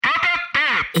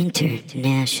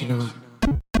International.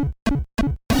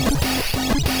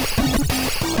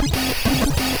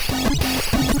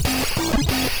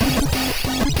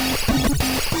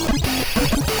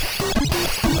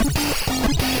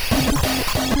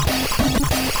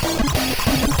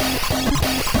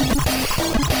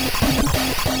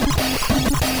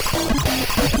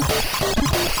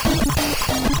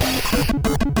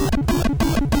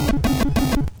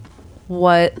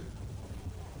 What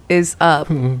is up,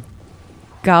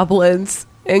 goblins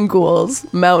and ghouls,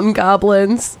 mountain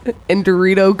goblins and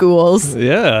Dorito ghouls?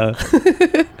 Yeah.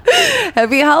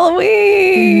 Happy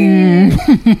Halloween!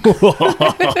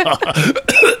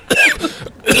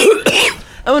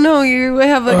 Oh no, you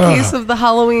have a case of the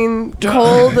Halloween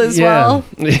cold as well?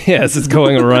 Yes, it's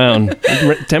going around.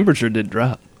 Temperature did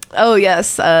drop. Oh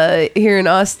yes, here in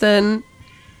Austin,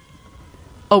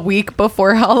 a week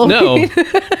before Halloween. No.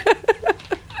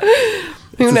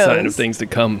 Who It's knows? a sign of things to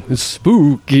come. It's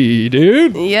spooky,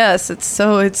 dude. Yes, it's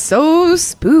so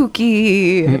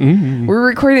spooky. We're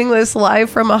recording this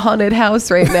live from a haunted house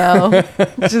right now.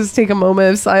 Just take a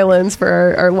moment of silence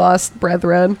for our lost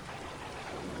brethren.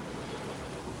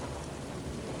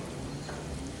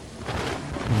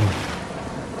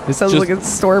 Sounds like it's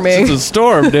storming. It's a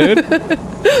storm, dude.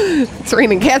 It's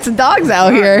raining cats and dogs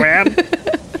out here.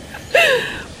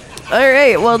 All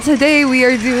right, well, today we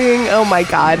are doing... Oh, my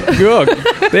God. Good.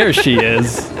 There she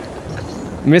is.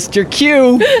 Mr.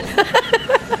 Q.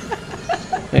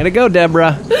 Way to go,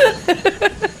 Deborah.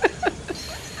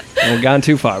 We've gone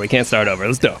too far. We can't start over.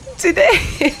 Let's go.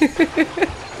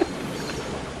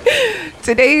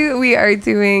 Today we are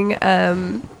doing...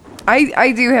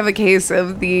 I do have a case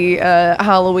of the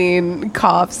Halloween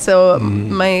cough, so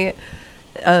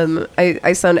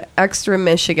I sound extra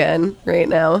Michigan right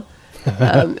now.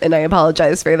 And I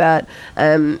apologize for that.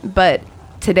 But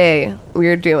today we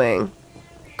are doing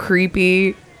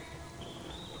creepy.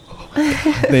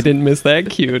 They didn't miss that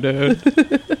cue, dude.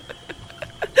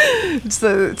 It's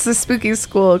a spooky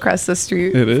school across the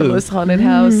street It from is. this haunted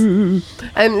house.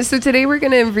 So today we're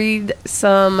going to read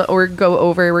we're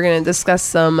going to discuss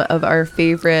some of our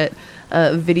favorite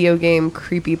video game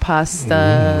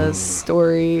creepypasta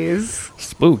stories.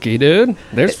 Spooky, dude.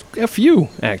 There's a few,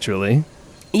 actually.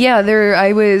 Yeah,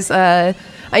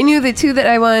 I knew the two that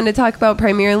I wanted to talk about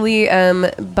primarily,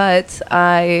 but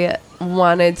I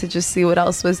wanted to just see what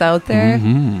else was out there.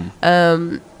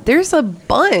 There's a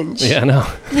bunch. Yeah, no.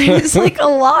 There's like a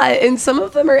lot, and some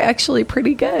of them are actually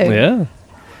pretty good. Yeah.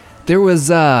 There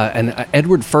was an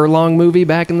Edward Furlong movie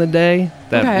back in the day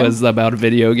that was about a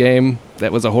video game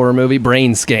that was a horror movie,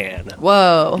 Brain Scan.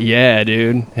 Whoa. Yeah,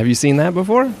 dude. Have you seen that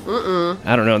before?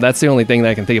 I don't know. That's the only thing that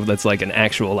I can think of that's like an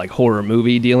actual like horror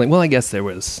movie dealing. Well, I guess there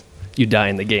was You Die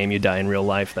in the Game, You Die in Real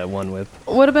Life, that one with.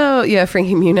 What about,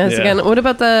 Frankie Muniz again. What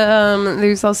about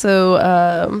there's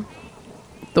also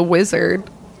The Wizard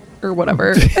or whatever.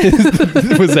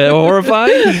 Was that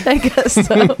horrifying? I guess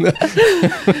so.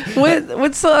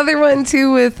 What's the other one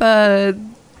too with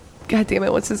God damn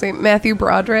it, what's his name? Matthew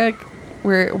Broderick,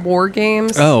 where War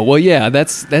Games. Oh, well, yeah,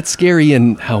 that's scary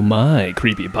in how my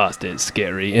creepypasta is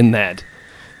scary in that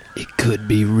it could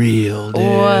be real, dude.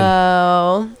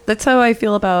 Wow. That's how I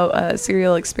feel about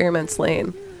Serial Experiments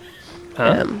Lane.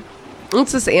 Huh?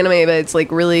 It's this anime, but it's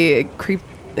like really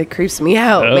it creeps me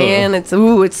out, Oh. man. It's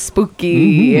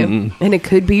spooky, and it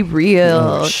could be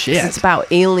real. Oh, shit. 'Cause it's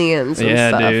about aliens and Yeah,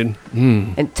 stuff. dude.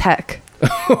 And tech.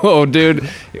 Oh, dude.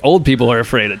 Old people are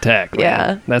afraid of tech. Man.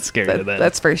 Yeah. That's scary to them.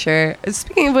 That's for sure.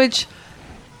 Speaking of which,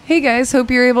 hey guys,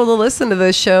 hope you're able to listen to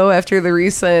this show after the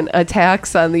recent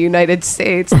attacks on the United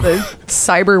States, the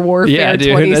cyber warfare yeah, dude,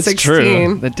 2016. that's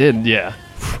true. That did, yeah.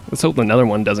 Let's hope another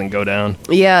one doesn't go down.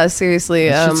 Yeah, seriously.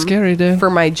 That shit's scary, dude.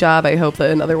 For my job, I hope that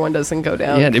another one doesn't go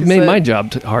down. Yeah, it made my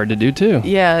job hard to do, too.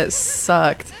 Yeah, it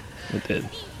sucked. It did.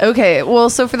 Okay, well,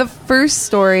 so for the first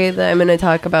story that I'm going to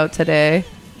talk about today...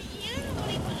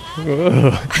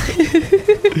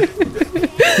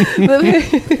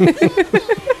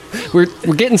 We're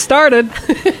getting started.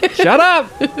 Shut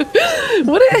up.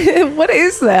 What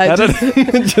is that?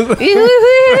 Just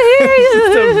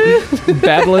a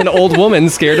babbling old woman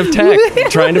scared of tech,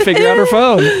 trying to figure out her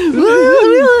phone.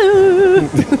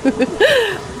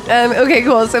 Okay,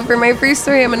 cool. So for my first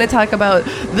story, I'm going to talk about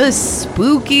the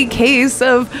spooky case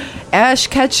of Ash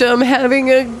Ketchum having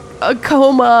a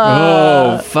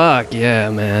coma. Oh, fuck, yeah,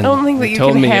 man. I don't think that you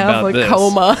told can me have about a this.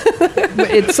 coma.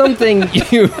 It's something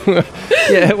you...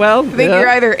 Yeah, well... I think you're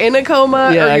either in a coma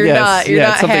or I you're guess. not. You're not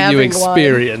it's something having you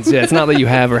experience. Yeah, it's not that you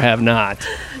have or have not.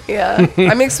 Yeah.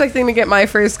 I'm expecting to get my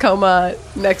first coma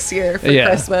next year for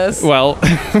Christmas. Well,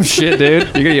 shit, dude.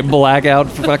 You're going to get blackout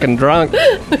fucking drunk.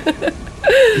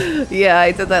 Yeah,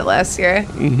 I did that last year.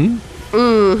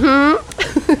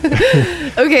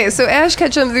 Okay, so Ash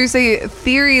Ketchum, there's a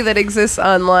theory that exists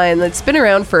online that's been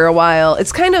around for a while.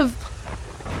 It's kind of,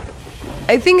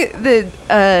 I think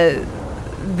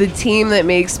the team that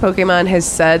makes Pokemon has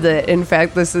said that, in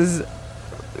fact, this is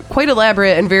quite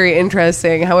elaborate and very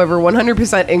interesting. However,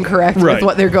 100% incorrect with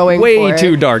what they're going for. Way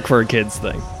too dark for a kid's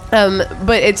thing.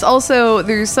 But it's also,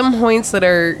 there's some points that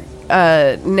are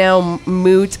now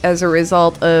moot as a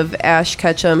result of Ash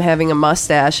Ketchum having a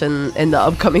mustache in the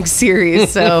upcoming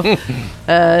series. So,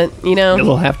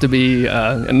 it'll have to be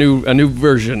a new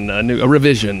version, a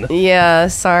revision. Yeah,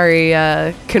 sorry.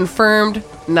 Confirmed,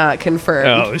 not confirmed.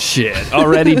 Oh shit!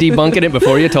 Already debunking it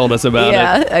before you told us about it.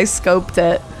 Yeah, I scoped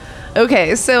it.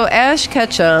 Okay, so Ash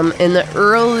Ketchum in the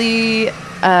early,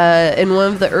 in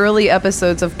one of the early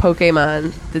episodes of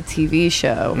Pokemon, the TV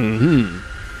show,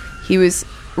 he was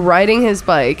riding his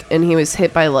bike and he was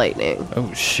hit by lightning.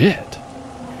 Oh shit!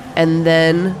 And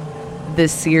then the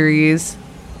series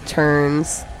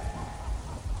turns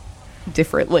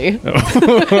differently.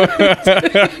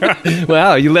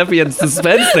 Wow, you left me in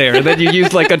suspense there, and then you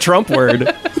used like a Trump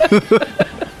word.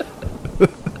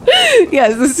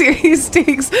 Yes, the series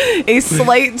takes a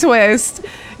slight twist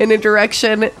in a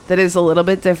direction that is a little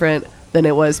bit different than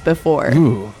it was before.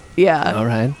 Ooh. Yeah. All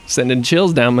right. Sending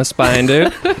chills down my spine,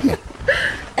 dude.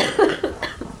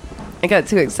 I got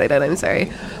too excited. I'm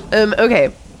sorry.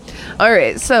 Okay. All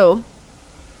right. So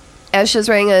Ash is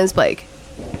riding on his bike,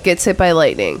 gets hit by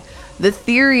lightning. The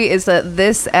theory is that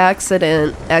this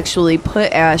accident actually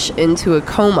put Ash into a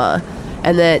coma,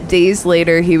 and that days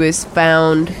later he was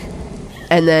found,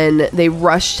 and then they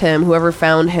rushed him. Whoever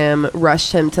found him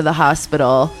rushed him to the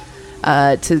hospital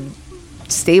to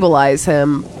stabilize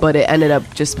him, but it ended up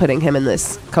just putting him in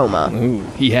this coma. Ooh,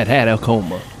 he had a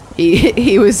coma.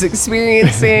 He was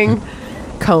experiencing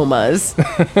comas.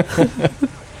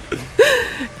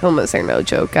 Comas are no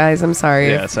joke, guys. I'm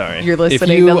sorry. Yeah, sorry. You're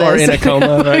listening if you to this. are in a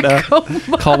coma right now,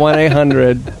 call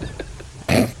 1-800.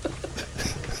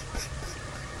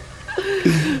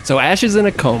 So Ash is in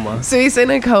a coma. So he's in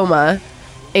a coma,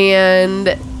 and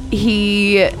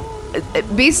he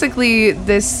basically,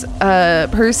 this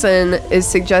person is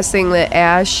suggesting that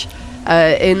Ash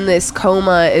in this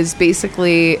coma is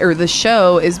basically, or the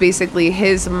show is basically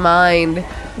his mind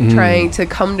trying to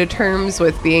come to terms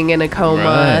with being in a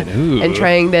coma, Right. Ooh. and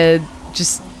trying to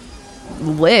just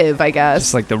live, I guess.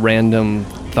 Just like the random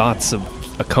thoughts of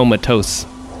a comatose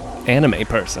anime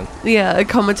person. Yeah, a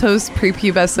comatose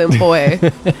prepubescent boy.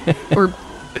 Or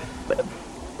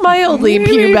mildly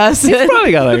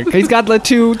pubescent. He's got the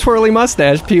two twirly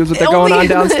mustache pubes that they're going on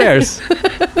downstairs.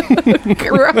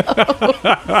 Gross.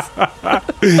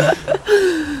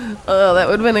 Oh, that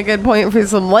would have been a good point for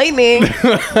some lightning.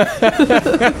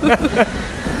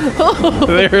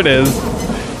 There it is.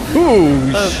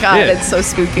 Ooh, Oh god, shit. it's so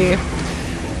spooky.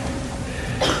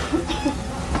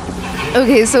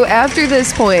 Okay, so after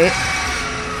this point,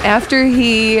 after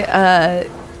he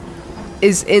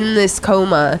is in this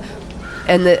coma,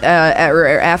 and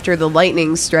after the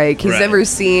lightning strike, he's Right. never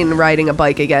seen riding a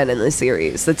bike again in the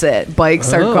series. That's it.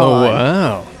 Bikes are Oh, gone.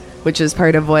 wow. Which is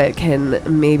part of what can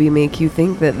maybe make you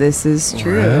think that this is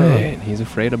true. Right. He's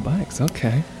afraid of bikes.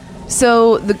 Okay.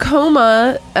 So the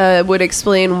coma would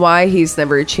explain why he's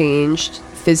never changed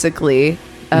physically,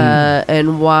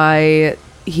 and why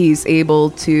he's able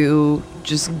to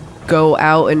just go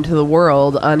out into the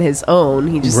world on his own.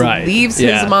 He just Right. leaves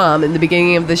Yeah. his mom in the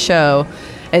beginning of the show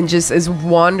and just is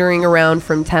wandering around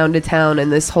from town to town in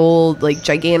this whole like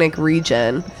gigantic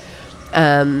region.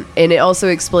 And it also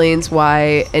explains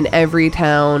why in every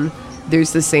town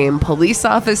there's the same police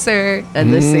officer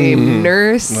and the same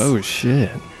nurse. Oh,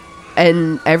 shit.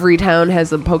 And every town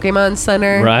has a Pokemon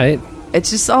Center. Right? It's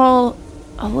just all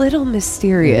a little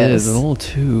mysterious. It is a little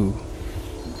too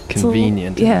It's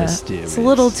convenient yeah, and mysterious. it's a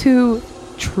little too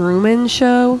Truman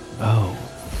Show. Oh.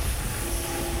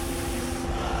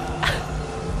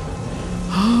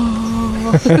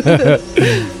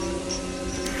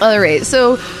 All right,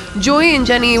 so Joy and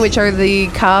Jenny, which are the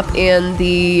cop and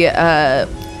the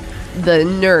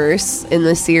nurse in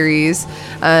the series,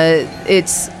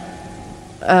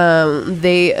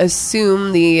 they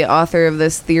assume, the author of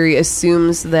this theory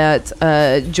assumes that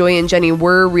Joy and Jenny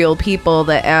were real people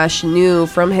that Ash knew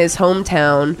from his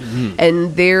hometown,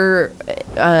 and they're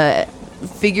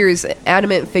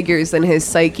adamant figures in his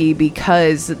psyche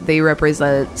because they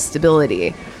represent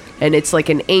stability. And it's like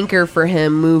an anchor for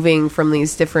him moving from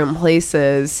these different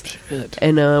places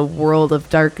in a world of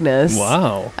darkness.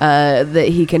 Wow. That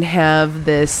he can have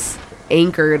this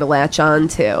anchor to latch on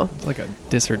to. It's like a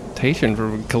dissertation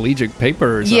for collegiate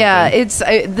paper or something. Yeah,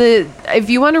 if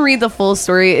you want to read the full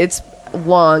story, it's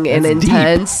long and It's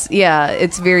intense. Deep. Yeah,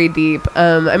 it's very deep.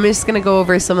 I'm just going to go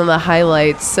over some of the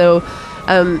highlights. So,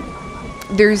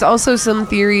 there's also some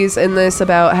theories in this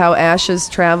about how Ash's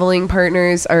traveling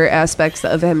partners are aspects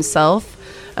of himself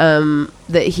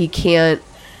that he can't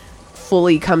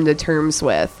fully come to terms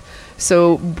with.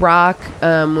 So Brock,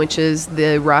 which is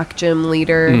the rock gym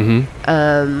leader,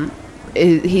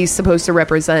 he's supposed to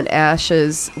represent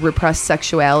Ash's repressed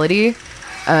sexuality.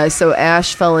 So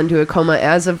Ash fell into a coma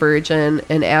as a virgin,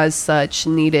 and as such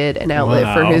needed an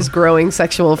outlet for his growing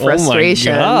sexual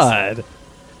frustrations. Oh my God.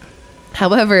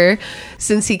 However,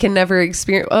 since he can never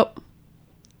experience... Oh,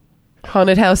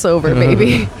 haunted house over,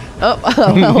 baby.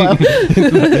 Hello.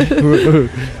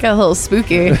 Got a little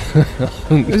spooky.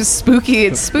 It was spooky.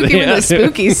 It's spooky when the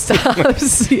spooky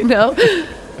stops, you know?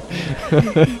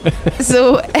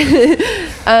 So,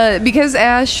 because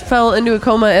Ash fell into a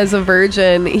coma as a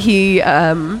virgin, he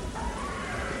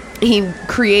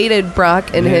created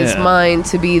Brock in his mind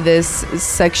to be this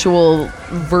sexual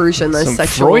version, this Some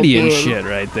sexual Freudian being. shit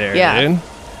right there, Yeah. dude.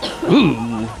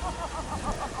 Ooh.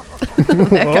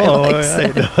 That guy likes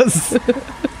it. Does.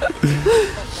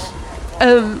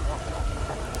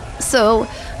 So,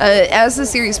 as the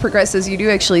series progresses, you do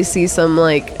actually see some,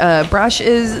 like, Brock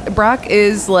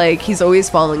is, like, he's always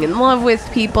falling in love with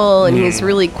people, and he's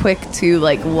really quick to,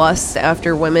 like, lust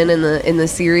after women in the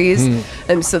series.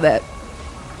 And so that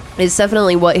is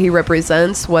definitely what he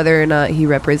represents, whether or not he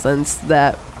represents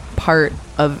that part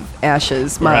of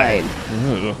Ash's mind.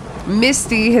 Ooh.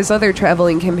 Misty, his other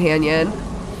traveling companion...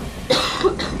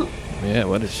 Yeah,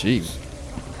 what is she?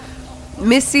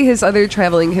 Misty, his other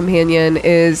traveling companion,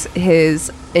 is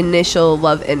his initial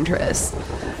love interest.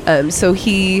 So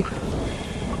he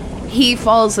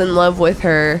falls in love with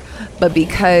her, but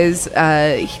because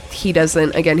he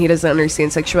doesn't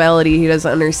understand sexuality, he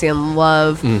doesn't understand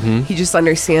love, he just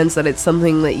understands that it's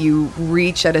something that you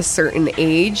reach at a certain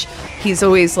age. He's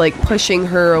always like pushing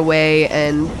her away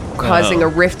and causing a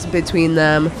rift between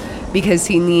them because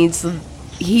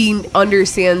he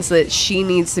understands that she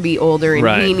needs to be older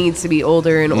and he needs to be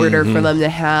older in order for them to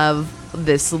have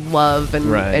this love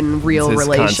and real it's his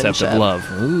relationship. Concept of love.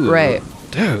 Ooh. Right.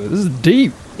 Dude, this is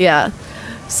deep. Yeah.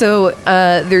 So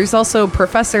there's also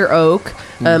Professor Oak,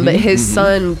 but his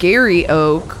son Gary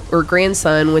Oak, or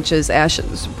grandson, which is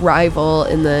Ash's rival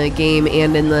in the game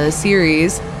and in the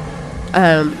series,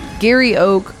 Gary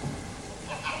Oak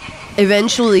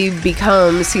eventually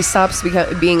stops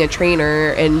being a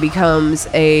trainer and becomes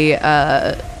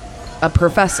a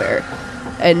professor,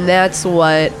 and that's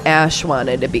what Ash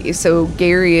wanted to be. So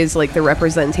Gary is like the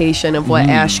representation of what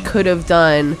Ash could have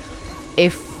done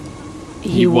if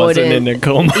he wasn't in a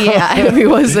coma. Yeah, if he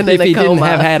wasn't in a coma. If he didn't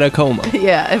have had a coma.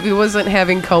 Yeah, if he wasn't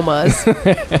having comas.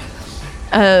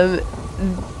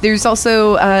 There's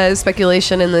also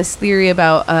speculation in this theory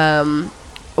about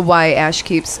why Ash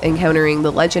keeps encountering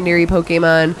the legendary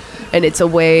Pokemon, and it's a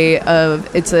way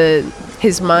of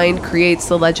his mind creates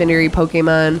the legendary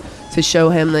Pokemon to show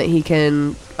him that he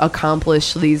can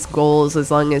accomplish these goals as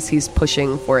long as he's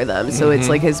pushing for them. So it's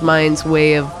like his mind's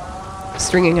way of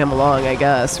stringing him along, I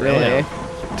guess, really.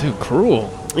 Yeah. Dude,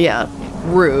 cruel. Yeah.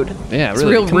 Rude. Yeah, it's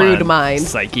really. real rude mind.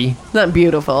 Psyche. Not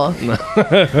beautiful.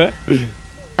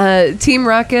 Team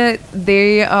Rocket,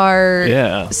 they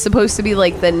are supposed to be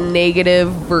like the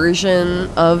negative version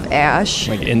of Ash.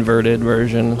 Like inverted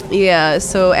version. Yeah,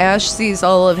 so Ash sees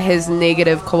all of his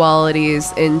negative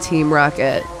qualities in Team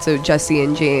Rocket, so Jesse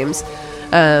and James.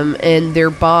 And their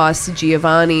boss,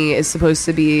 Giovanni, is supposed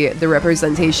to be the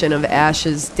representation of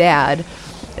Ash's dad.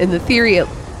 And the theory...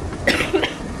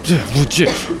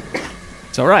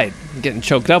 It's all right. I'm getting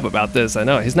choked up about this. I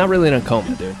know. He's not really in a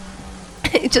coma, dude.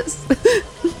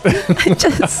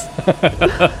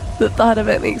 the thought of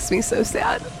it makes me so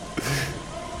sad.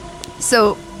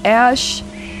 So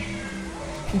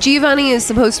Giovanni is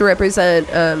supposed to represent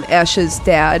Ash's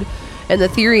dad, and the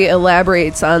theory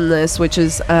elaborates on this, which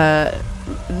is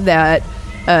that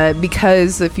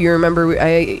because if you remember,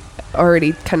 I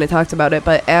already kind of talked about it,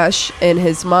 but Ash and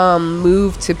his mom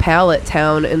moved to Pallet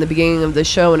Town in the beginning of the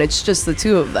show, and it's just the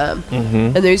two of them.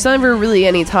 And there's never really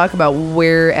any talk about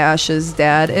where Ash's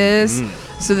dad is.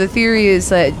 So the theory is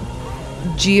that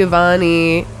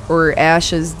Giovanni, or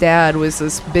Ash's dad, was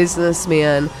this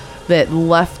businessman that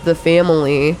left the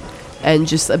family and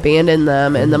just abandoned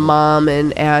them, and the mom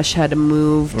and Ash had to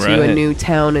move to a new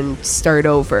town and start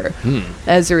over.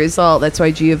 As a result, that's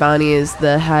why Giovanni is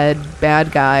the head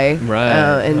bad guy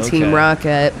in Team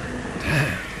Rocket.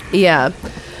 Yeah,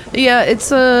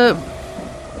 it's a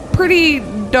pretty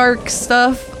dark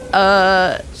stuff.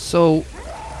 So,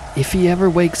 if he ever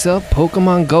wakes up,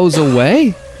 Pokemon goes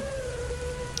away?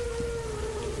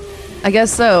 I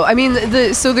guess so. I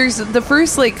mean, so there's the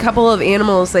first like couple of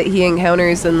animals that he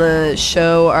encounters in the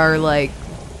show are like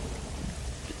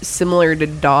similar to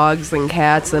dogs and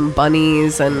cats and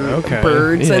bunnies and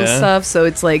birds and stuff. So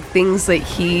it's like things that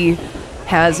he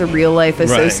has a real life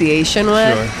association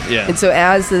with. Sure. Yeah. And so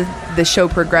as the show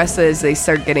progresses, they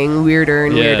start getting weirder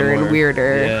and weirder and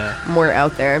weirder, more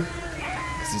out there.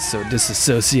 He's so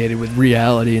disassociated with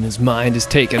reality and his mind is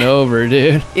taking over,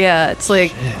 dude. Yeah, it's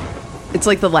like it's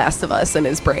like The Last of Us in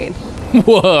his brain.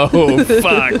 Whoa,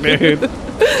 fuck, dude.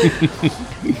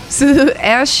 So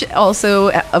Ash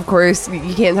also, of course,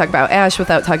 you can't talk about Ash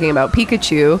without talking about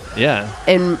Pikachu. Yeah.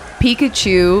 And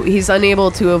Pikachu, he's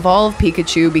unable to evolve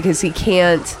Pikachu because he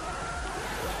can't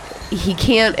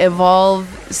evolve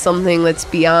something that's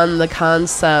beyond the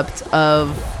concept of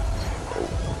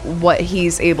what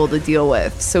he's able to deal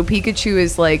with. So Pikachu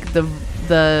is like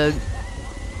the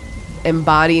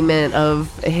embodiment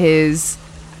of his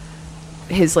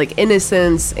like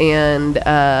innocence and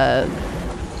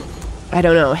I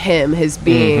don't know, his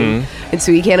being. And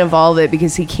so he can't evolve it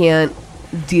because he can't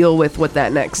deal with what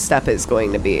that next step is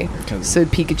going to be. So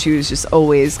Pikachu is just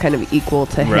always kind of equal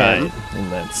to him. Right, in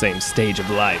that same stage of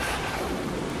life.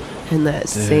 In that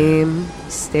same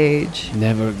stage.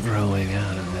 Never growing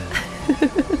out of it.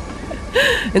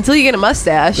 Until you get a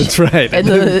mustache. That's right. In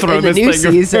the new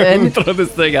season. Throw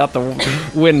this thing out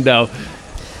the window.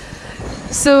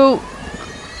 So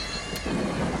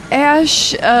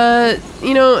Ash,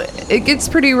 it gets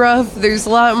pretty rough. There's a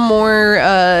lot more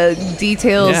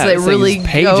details that really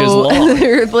go.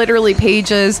 They're literally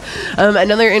pages.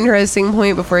 Another interesting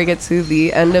point before I get to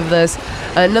the end of this.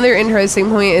 Another interesting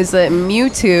point is that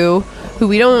Mewtwo, who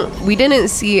we didn't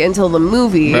see until the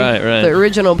movie, the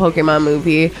original Pokemon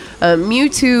movie.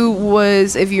 Mewtwo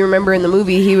was, if you remember in the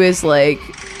movie, he was like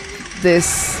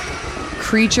this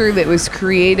creature that was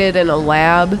created in a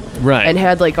lab, and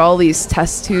had like all these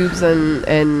test tubes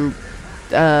and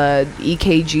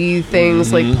EKG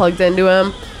things like plugged into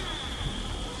him.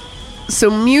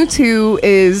 So Mewtwo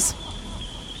is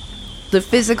the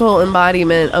physical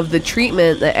embodiment of the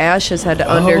treatment that Ash has had to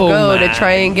undergo to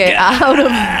try and get out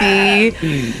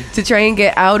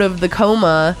of the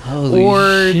coma.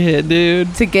 Holy shit,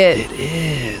 dude. To get it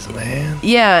is, man.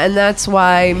 Yeah, and that's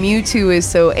why Mewtwo is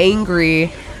so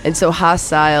angry and so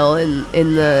hostile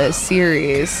in the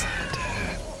series.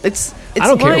 It's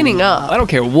lining up. I don't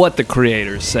care what the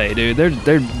creators say, dude. They're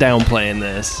downplaying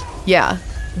this. Yeah.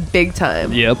 Big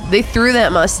time. Yep. They threw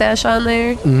that mustache on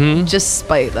there just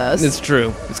spite us. It's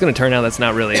true. It's going to turn out that's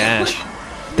not really Ash.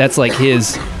 That's like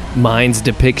his mind's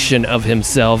depiction of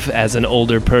himself as an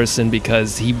older person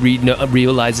because he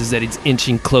realizes that he's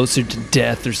inching closer to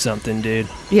death or something, dude.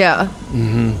 Yeah.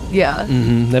 Yeah.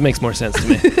 That makes more sense to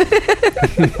me.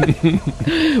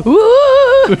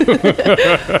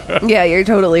 Yeah, you're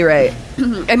totally right.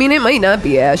 I mean, it might not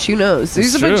be Ash. Who knows?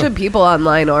 There's a bunch of people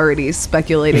online already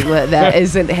speculating that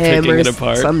isn't him or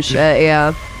some shit.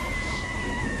 Yeah.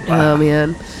 Wow. Oh,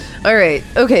 man. All right.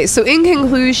 Okay, so in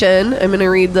conclusion, I'm going to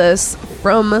read this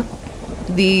from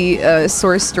the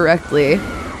source directly.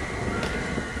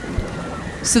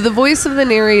 So the voice of the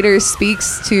narrator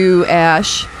speaks to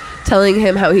Ash, telling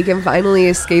him how he can finally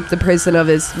escape the prison of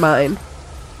his mind.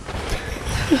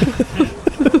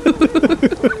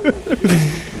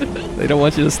 They don't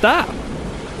want you to stop.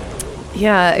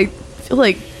 Yeah, I feel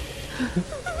like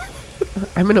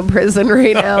I'm in a prison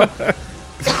right now.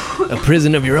 A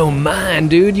prison of your own mind,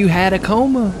 dude. You had a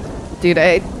coma. Dude,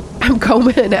 I'm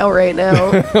comaing out right now.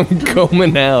 I'm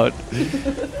comaing out.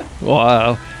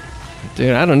 Wow.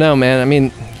 Dude, I don't know, man. I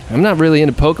mean, I'm not really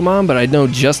into Pokemon, but I know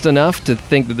just enough to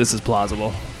think that this is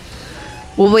plausible.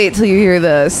 We'll wait till you hear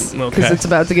this, because it's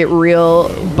about to get real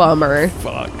bummer.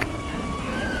 Fuck.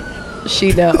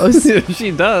 She knows. She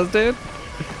does, dude.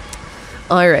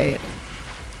 All right.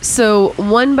 So,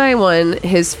 one by one,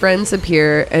 his friends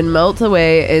appear and melt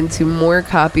away into more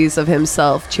copies of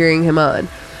himself, cheering him on.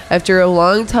 After a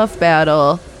long, tough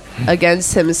battle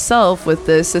against himself with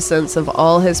the assistance of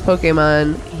all his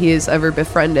Pokemon he has ever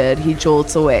befriended, he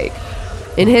jolts awake.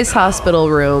 In his hospital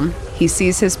room, he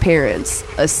sees his parents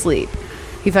asleep.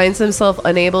 He finds himself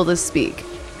unable to speak.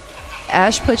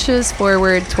 Ash pushes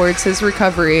forward towards his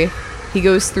recovery. He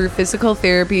goes through physical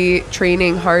therapy,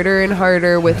 training harder and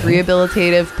harder with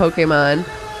rehabilitative Pokemon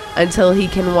until he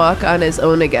can walk on his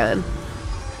own again.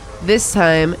 This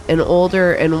time, an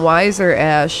older and wiser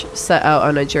Ash set out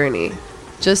on a journey.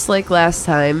 Just like last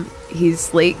time,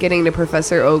 he's late getting to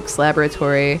Professor Oak's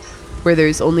laboratory, where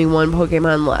there's only one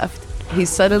Pokemon left. he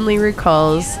suddenly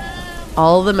recalls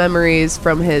all the memories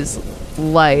from his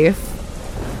life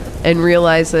and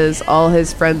realizes all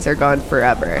his friends are gone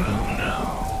forever.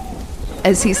 Oh, no.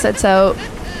 As he sets out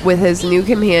with his new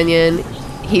companion,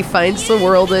 he finds the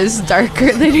world is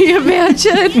darker than he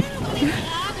imagined.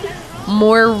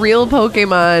 More real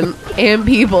Pokemon and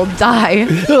people die.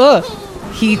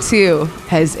 He too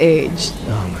has aged.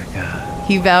 Oh my god.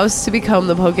 He vows to become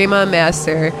the Pokemon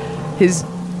Master.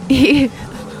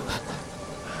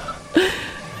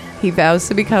 He vows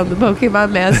to become the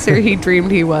Pokemon Master he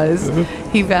dreamed he was.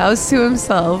 He vows to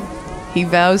himself. He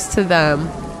vows to them.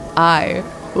 I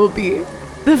will be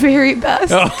the very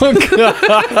best. Oh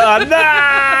god. No!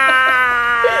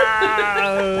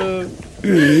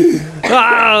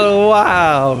 Oh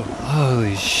wow.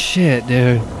 Holy shit,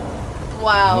 dude.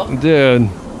 Wow. Dude,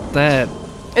 that...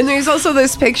 And there's also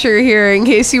this picture here, in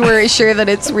case you weren't sure that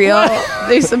it's real.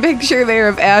 There's a picture there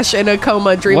of Ash in a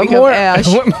coma dreaming of Ash.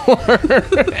 What more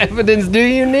evidence do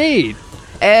you need?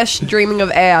 Ash dreaming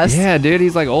of Ash. Yeah, dude,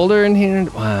 he's like older in here.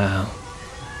 Wow.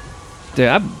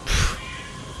 Dude,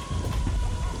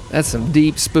 that's some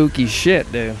deep, spooky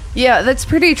shit, dude. Yeah, that's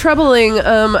pretty troubling.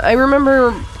 I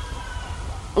remember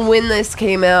when this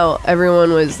came out,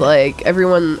 everyone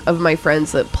of my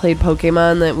friends that played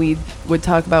Pokemon, that we would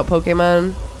talk about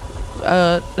Pokemon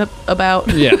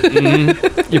about. Yeah.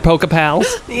 Mm-hmm. Your Poke Pals?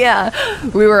 Yeah.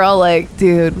 We were all like,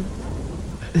 dude,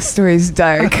 this story's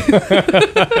dark.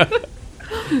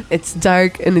 It's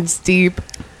dark and it's deep.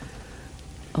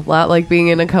 A lot like being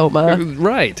in a coma.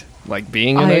 Right. Like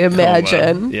being in I a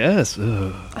imagine. coma. Yes.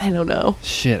 Ugh. I don't know.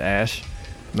 Shit, Ash.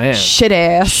 Man. Shit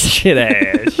ass. Shit,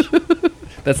 Ash.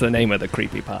 That's the name of the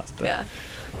creepypasta. Yeah.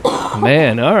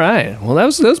 Man, all right. Well, that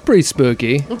was pretty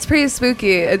spooky. It's pretty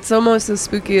spooky. It's almost as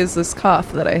spooky as this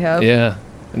cough that I have. Yeah.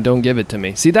 And don't give it to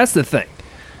me. See, that's the thing.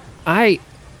 I'm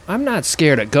not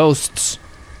scared of ghosts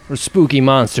or spooky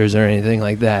monsters or anything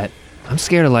like that. I'm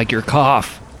scared of like your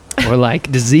cough or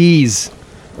like disease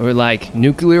or like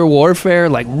nuclear warfare,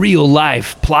 like real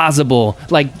life, plausible,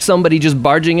 like somebody just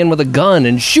barging in with a gun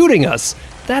and shooting us.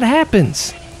 That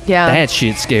happens. Yeah. That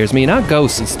shit scares me, not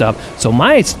ghosts and stuff. So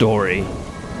my story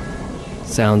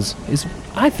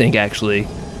I think actually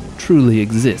truly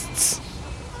exists.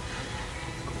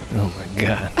 Oh my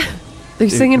god. They're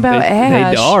singing about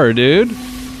Ash. They are, dude.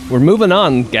 We're moving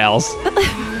on, gals.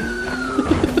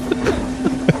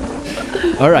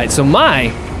 All right, so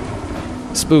my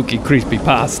spooky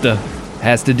creepypasta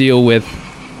has to deal with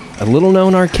a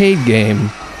little-known arcade game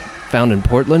found in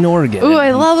Portland, Oregon. Ooh,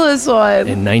 I love this one.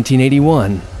 In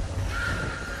 1981.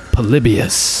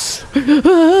 Polybius.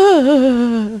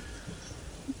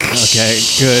 Okay,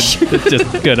 good.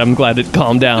 Just good. I'm glad it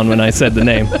calmed down when I said the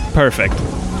name. Perfect.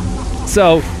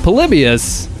 So,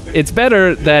 Polybius, it's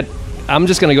better that I'm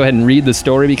just going to go ahead and read the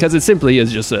story because it simply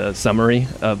is just a summary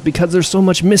because there's so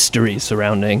much mystery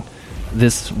surrounding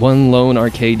this one lone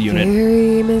arcade unit.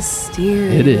 Very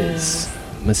mysterious. It is.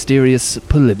 Mysterious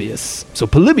Polybius. So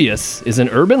Polybius is an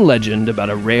urban legend about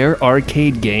a rare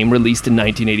arcade game released in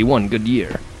 1981. Good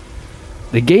year.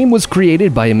 The game was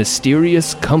created by a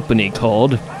mysterious company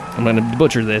called, I'm going to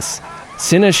butcher this,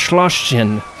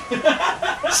 Sinneschlossen.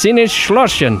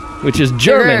 Sinneschlossen, which is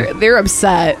German. They're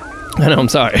upset. I know, I'm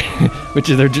sorry.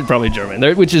 They're probably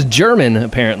German. Which is German,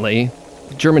 apparently.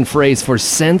 German phrase for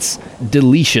sense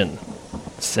deletion.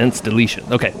 Sense deletion.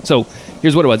 Okay, so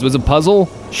here's what it was. It was a puzzle,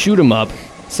 shoot 'em up,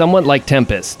 somewhat like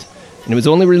Tempest. And it was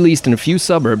only released in a few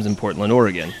suburbs in Portland,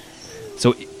 Oregon.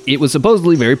 So it was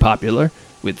supposedly very popular,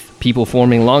 with people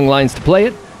forming long lines to play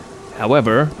it.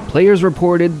 However, players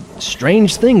reported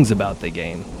strange things about the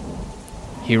game.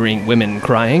 Hearing women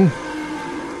crying.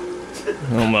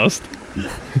 Almost.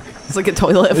 It's like a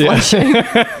toilet flushing.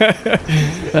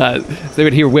 They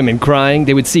would hear women crying.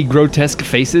 They would see grotesque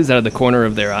faces out of the corner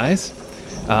of their eyes.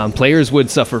 Players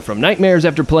would suffer from nightmares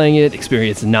after playing it,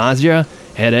 experience nausea,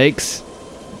 headaches,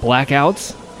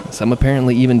 blackouts. Some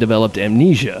apparently even developed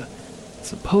amnesia.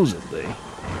 Supposedly,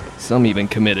 some even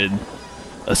committed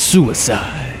a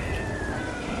suicide.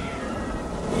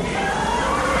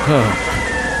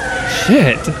 Oh,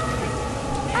 shit.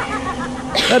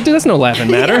 Dude, that's no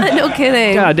laughing matter. Yeah, no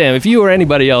kidding. God damn, if you or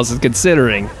anybody else is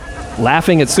considering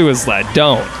laughing at suicide,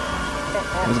 don't.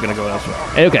 I was going to go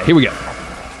elsewhere. Okay, here we go.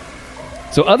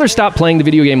 So others stopped playing the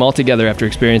video game altogether after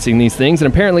experiencing these things,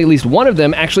 and apparently at least one of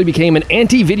them actually became an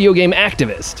anti-video game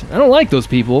activist. I don't like those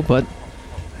people, but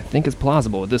I think it's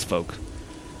plausible with this folk.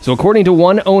 So according to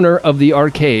one owner of the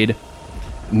arcade,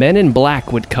 men in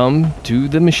black would come to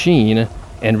the machine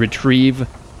and retrieve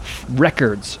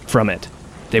records from it.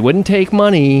 They wouldn't take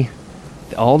money.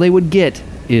 All they would get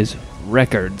is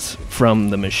records from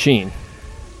the machine.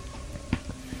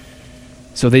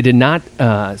 So they did not.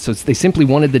 So they simply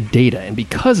wanted the data, and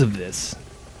because of this,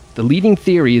 the leading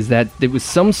theory is that it was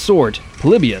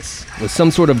Polybius was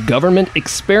some sort of government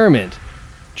experiment,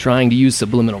 trying to use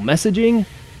subliminal messaging,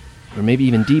 or maybe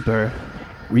even deeper,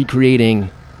 recreating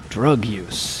drug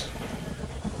use,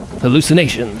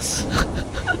 hallucinations,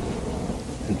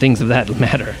 and things of that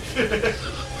matter.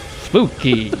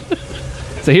 Spooky.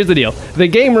 So here's the deal. The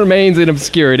game remains in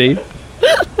obscurity,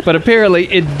 but apparently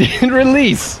it did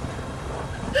release.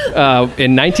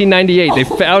 In 1998, they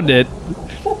found it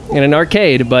in an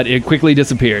arcade, but it quickly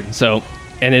disappeared. So,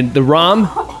 and the ROM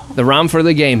for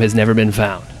the game has never been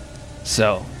found.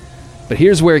 So, but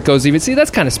here's where it goes even. See,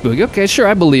 that's kind of spooky. Okay, sure,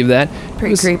 I believe that.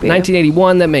 Pretty creepy.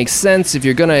 1981, that makes sense. If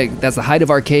you're that's the height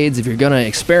of arcades. If you're gonna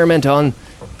experiment on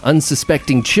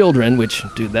unsuspecting children, which,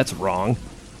 dude, that's wrong.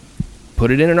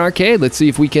 Put it in an arcade. Let's see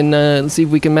if we can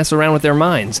mess around with their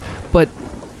minds. But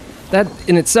that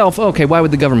in itself, okay, why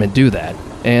would the government do that?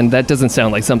 And that doesn't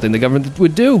sound like something the government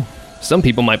would do. Some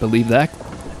people might believe that.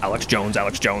 Alex Jones.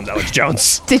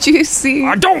 Did you see?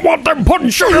 I don't want them putting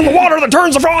sugar in the water that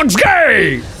turns the frogs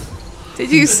gay!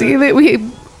 Did you see that we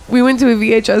went to a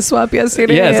VHS swap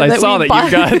yesterday? Yes, I saw that you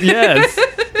got, yes.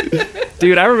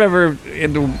 Dude, I remember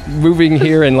moving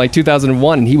here in like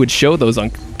 2001, and he would show those on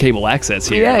cable access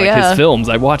here. Yeah, his films.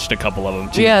 I watched a couple of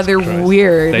them. Jesus they're Christ.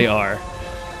 Weird. They are.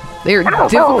 They're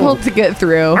difficult to get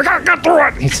through. I gotta get through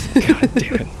it! God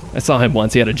damn it. I saw him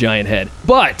once. He had a giant head.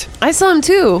 But I saw him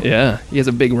too. Yeah, he has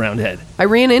a big round head. I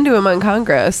ran into him on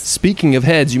Congress. Speaking of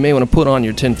heads, you may want to put on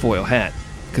your tinfoil hat,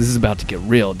 because this is about to get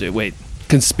real, dude. Wait,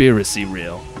 conspiracy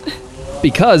real.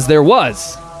 Because there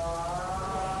was.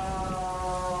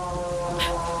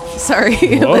 Sorry,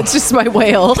 that's just my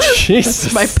whale.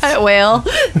 Jesus. My pet whale.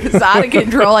 It's out of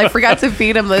control. I forgot to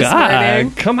feed him this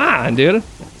morning. Come on, dude.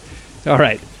 All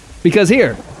right, because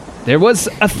there was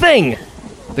a thing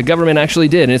the government actually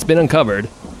did, and it's been uncovered.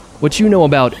 What you know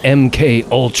about MK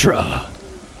Ultra?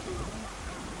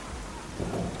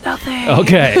 Nothing.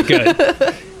 Okay, good.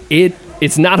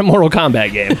 It's not a Mortal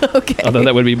Kombat game. Okay. Although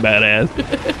that would be badass.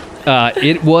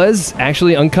 It was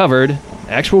actually uncovered,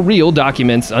 actual real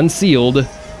documents, unsealed,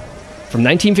 from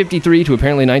 1953 to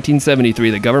apparently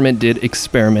 1973. The government did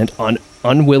experiment on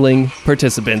unwilling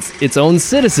participants, its own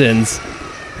citizens,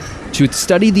 to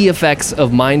study the effects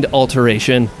of mind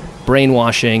alteration,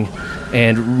 brainwashing,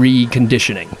 and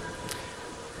reconditioning.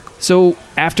 So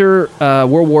after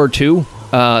World War II,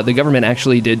 the government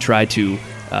actually did try to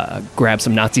grab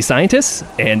some Nazi scientists.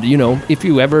 And, if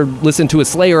you ever listened to a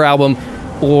Slayer album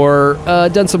or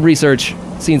done some research,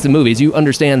 seen some movies, you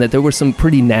understand that there were some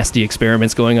pretty nasty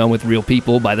experiments going on with real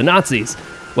people by the Nazis.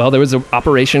 Well, there was an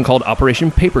operation called Operation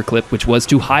Paperclip, which was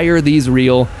to hire these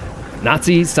real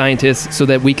Nazi scientists so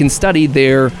that we can study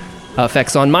their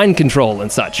effects on mind control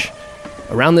and such.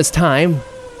 Around this time,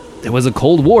 there was a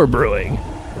Cold War brewing.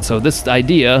 So this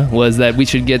idea was that we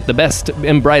should get the best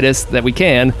and brightest that we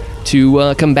can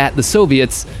to combat the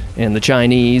Soviets and the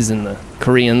Chinese and the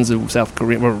Koreans, South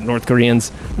Korean, or North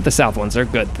Koreans. The South ones are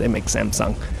good. They make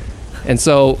Samsung. And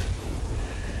so,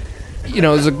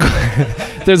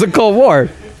 there's a Cold War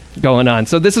going on.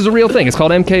 So this is a real thing. It's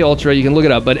called MK Ultra. You can look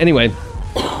it up. But anyway,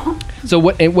 so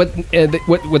what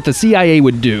the CIA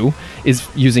would do is,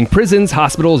 using prisons,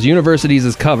 hospitals, universities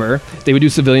as cover, they would do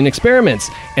civilian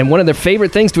experiments. And one of their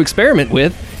favorite things to experiment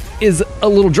with is a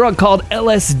little drug called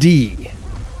LSD.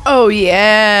 Oh,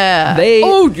 yeah. They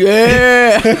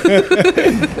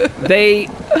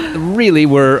really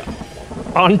were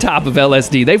on top of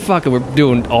LSD. They fucking were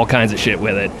doing all kinds of shit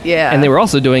with it. Yeah. And they were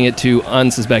also doing it to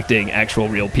unsuspecting actual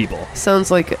real people. Sounds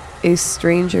like a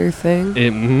Stranger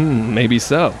Thing. Maybe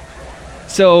so.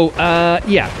 So, so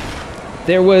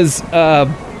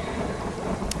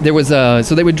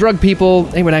they would drug people.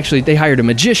 They hired a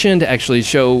magician to actually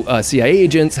show CIA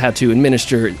agents how to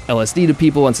administer LSD to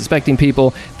people, unsuspecting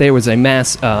people. There was a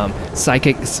mass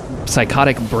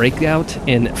psychotic breakout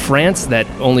in France that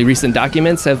only recent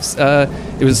documents have,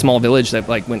 it was a small village that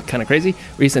went kind of crazy.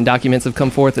 Recent documents have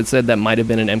come forth that said that might have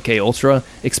been an MK Ultra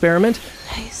experiment.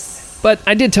 Nice. But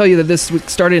I did tell you that this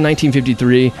started in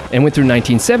 1953 and went through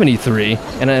 1973,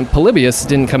 and Polybius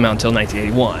didn't come out until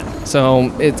 1981. So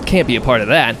it can't be a part of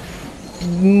that.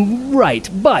 Right,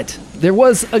 but there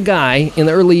was a guy in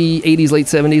the early 80s, late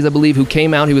 70s, I believe, who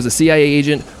came out. He was a CIA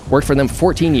agent, worked for them for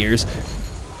 14 years,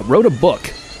 wrote a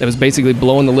book that was basically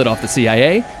blowing the lid off the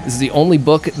CIA. This is the only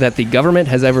book that the government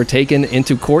has ever taken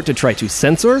into court to try to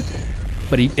censor.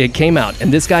 But it came out,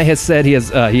 and this guy has said he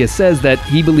says that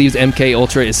he believes MK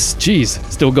Ultra is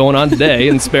still going on today,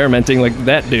 and experimenting like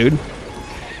that dude,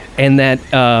 and that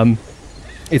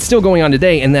it's still going on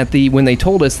today, and that when they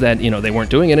told us that, they weren't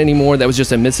doing it anymore, that was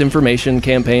just a misinformation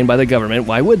campaign by the government.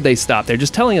 Why would they stop? They're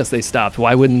just telling us they stopped.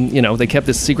 Why wouldn't, they kept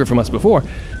this secret from us before?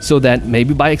 So that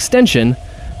maybe by extension,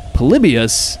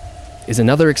 Polybius is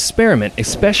another experiment,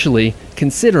 especially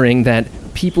considering that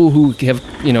people who have,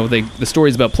 the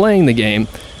stories about playing the game,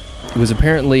 it was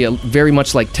apparently very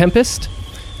much like Tempest,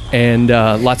 and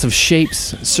lots of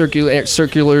shapes,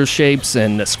 circular shapes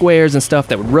and squares and stuff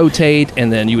that would rotate,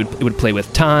 and then it would play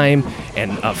with time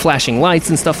and flashing lights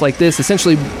and stuff like this.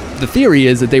 Essentially, the theory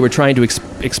is that they were trying to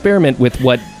experiment with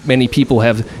what many people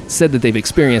have said that they've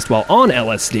experienced while on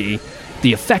LSD,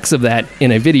 the effects of that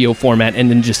in a video format, and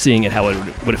then just seeing how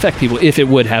it would affect people, if it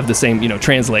would have the same,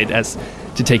 translate as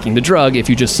to taking the drug, if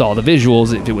you just saw the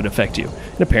visuals, if it would affect you.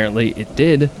 And apparently it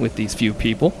did with these few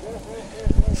people.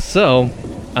 So,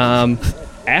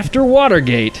 after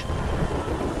Watergate,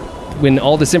 when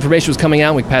all this information was coming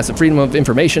out, we passed the Freedom of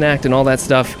Information Act and all that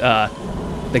stuff,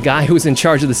 the guy who was in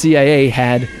charge of the CIA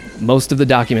had most of the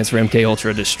documents for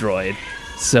MKUltra destroyed.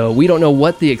 So we don't know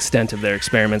what the extent of their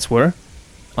experiments were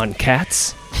on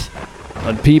cats,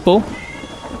 on people,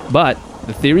 but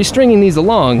the theory stringing these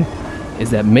along is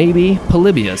that maybe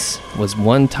Polybius was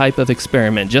one type of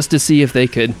experiment, just to see if they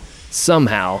could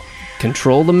somehow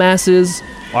control the masses,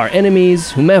 our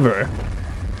enemies, whomever,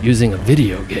 using a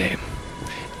video game.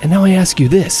 And now I ask you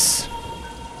this.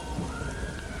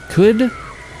 Could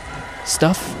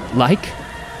stuff like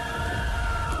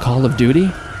Call of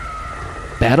Duty,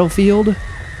 Battlefield,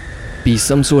 be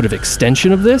some sort of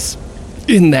extension of this?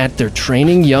 In that they're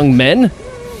training young men,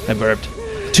 I burped,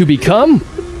 to become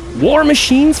war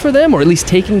machines for them, or at least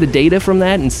taking the data from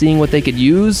that and seeing what they could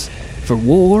use for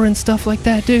war and stuff like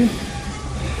that, dude?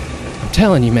 I'm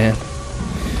telling you, man.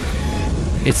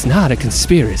 It's not a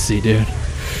conspiracy, dude.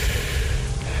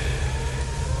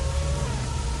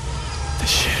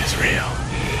 This shit is real.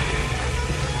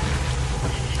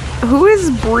 Who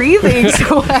is breathing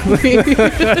so heavy?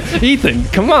 Ethan,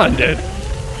 come on, dude.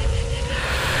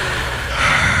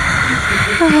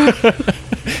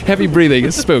 Heavy breathing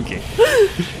is spooky.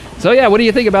 So yeah, what do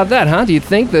you think about that, huh? Do you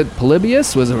think that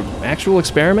Polybius was an actual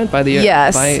experiment by the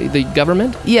Yes. by the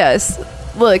government? Yes.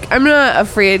 Look, I'm not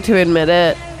afraid to admit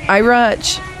it. I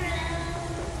watch.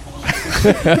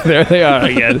 There they are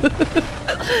again.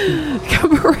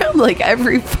 Come around like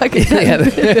every fucking time. Yeah,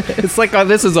 it's like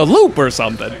this is a loop or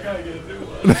something.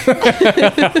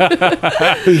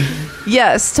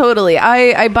 Yes, totally.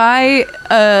 I buy.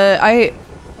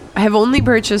 I have only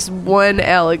purchased one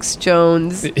Alex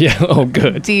Jones Yeah. Oh,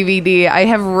 good. DVD. I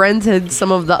have rented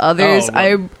some of the others. Oh,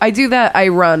 well. I do that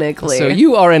ironically. So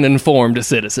you are an informed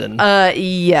citizen.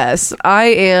 Yes, I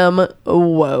am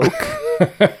woke.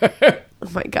 Oh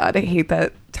my god, I hate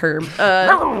that term.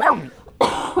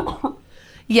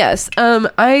 Yes,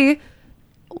 I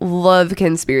love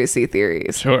conspiracy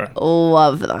theories. Sure.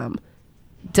 Love them.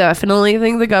 Definitely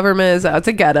think the government is out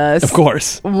to get us. Of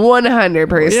course.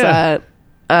 100%.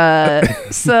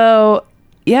 So,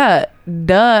 yeah,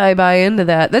 I buy into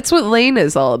that. That's what Lane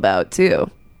is all about, too.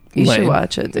 You Lane? should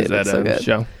watch it, dude. Is that It's so a good.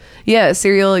 show? Yeah,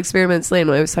 Serial Experiments Lane,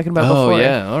 what I was talking about before. Oh,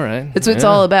 yeah. All right. It's what it's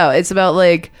all about. It's about,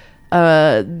 like,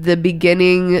 the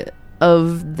beginning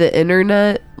of the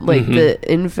internet, like the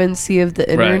infancy of the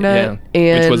internet. Right, yeah.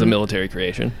 And which was a military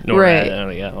creation. Right.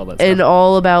 Yeah, all that and stuff.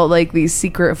 all about like these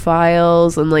secret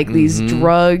files and like these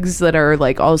drugs that are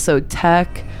like also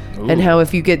tech. Ooh. And how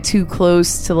if you get too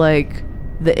close to like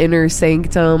the inner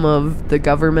sanctum of the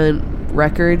government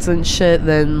records and shit,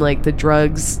 then like the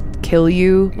drugs kill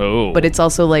you. Oh. But it's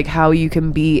also like how you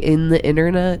can be in the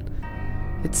internet.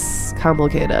 It's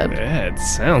complicated. Yeah, it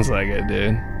sounds like it,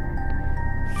 dude.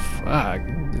 Fuck.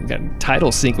 We got a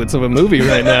title sequence of a movie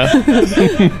right now.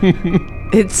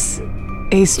 It's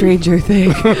a Stranger Thing.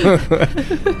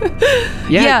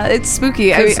 Yeah, it's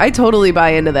spooky. I totally buy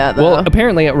into that, though. Well,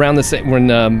 apparently around the same when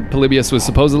Polybius was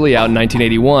supposedly out in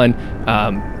 1981,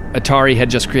 Atari had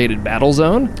just created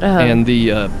Battlezone, and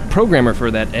the programmer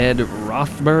for that, Ed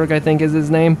Rothberg, I think is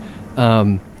his name,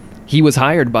 he was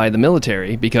hired by the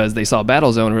military because they saw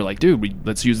Battlezone and were like, dude,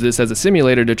 let's use this as a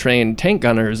simulator to train tank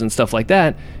gunners and stuff like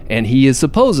that. And he is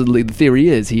supposedly, the theory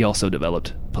is, he also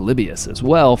developed Polybius as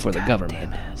well for the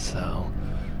government. So,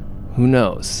 who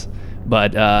knows?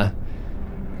 But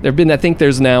there've been, I think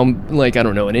there's now, like, I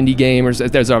don't know, an indie game, or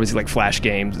there's obviously like Flash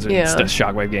games and stuff,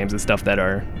 Shockwave games and stuff that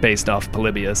are based off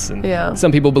Polybius. And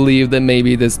some people believe that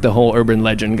maybe the whole urban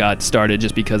legend got started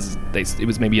just because it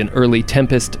was maybe an early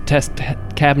Tempest test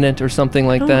cabinet or something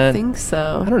like that. I don't think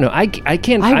so. I don't know. I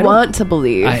can't. I want to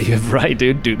believe. You're right,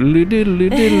 dude. Doodly doodly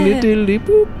doodly doodly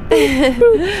boop, boop,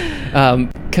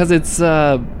 boop. 'Cause it's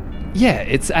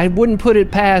I wouldn't put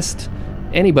it past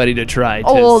anybody to try to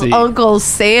Old see. Uncle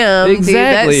Sam.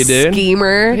 Exactly, dude. That dude.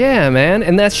 schemer. Yeah, man.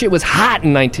 And that shit was hot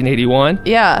in 1981.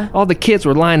 Yeah. All the kids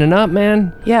were lining up,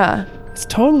 man. Yeah. It's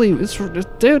totally,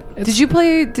 dude. Did you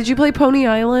play Pony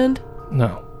Island?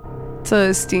 No. It's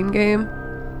a Steam game.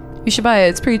 You should buy it.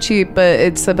 It's pretty cheap, but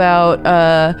it's about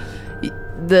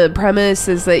the premise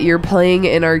is that you're playing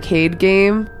an arcade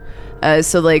game.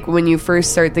 So like when you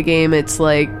first start the game, it's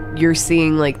like you're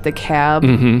seeing like the cab,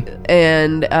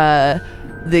 and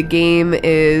the game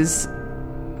is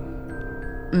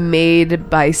made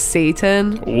by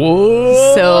Satan.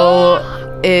 Whoa.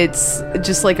 So it's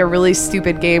just like a really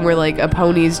stupid game where like a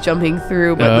pony's jumping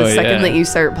through, but the second that you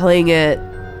start playing it,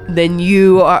 then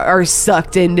you are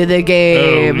sucked into the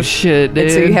game. Oh shit, dude.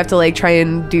 And so you have to like try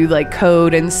and do like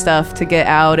code and stuff to get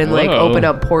out and like open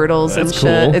up portals and shit.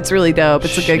 cool. It's really dope.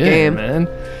 It's a good game, man.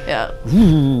 Yeah.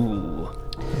 Ooh.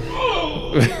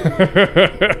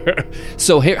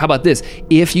 So here, how about this?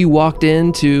 If you walked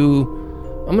into,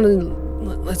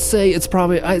 let's say it's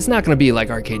not gonna be like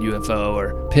Arcade UFO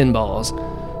or pinballs.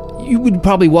 You would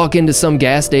probably walk into some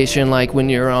gas station like when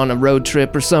you're on a road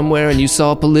trip or somewhere and you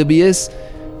saw Polybius.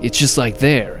 It's just like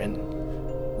there. And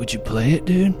would you play it,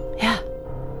 dude? Yeah.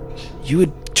 You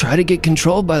would try to get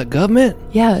controlled by the government?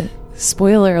 Yeah.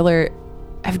 Spoiler alert.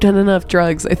 I've done enough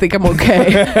drugs. I think I'm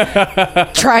okay.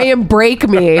 Try and break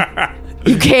me.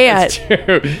 You can't.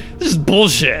 This is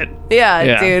bullshit.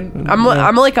 Yeah, dude.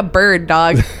 I'm like a bird,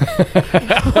 dog.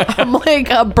 I'm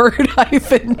like a bird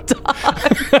hyphen dog.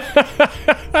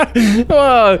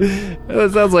 Whoa,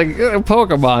 that sounds like a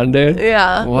Pokemon, dude.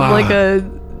 Yeah. Wow. I'm like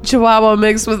a Chihuahua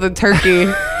mixed with a turkey.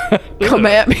 Come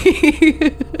at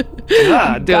me.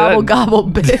 Ah, dude, Gobble, gobble,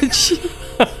 bitch.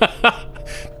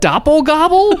 Doppel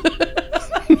gobble?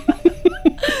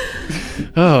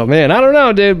 Oh, man. I don't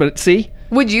know, dude, but see?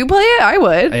 Would you play it? I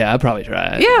would. Yeah, I'd probably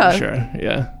try it. Yeah. For sure.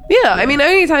 Yeah. Yeah, I mean,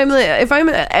 anytime that if I'm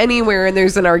anywhere and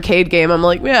there's an arcade game, I'm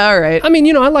like, yeah, all right. I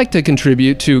mean, I like to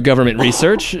contribute to government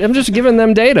research. I'm just giving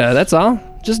them data. That's all.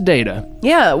 Just data.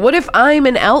 Yeah, what if I'm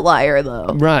an outlier,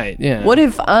 though? Right, yeah. What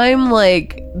if I'm,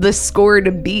 like, the score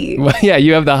to beat? Well, yeah,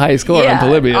 you have the high score on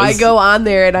Polybius. I go on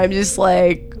there and I'm just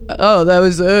like, oh, that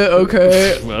was it?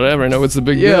 Okay. Whatever, no, what's the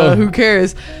big Yeah, deal? who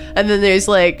cares? And then there's,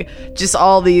 like, just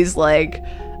all these, like,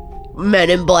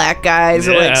 men in black guys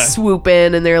are, like, swoop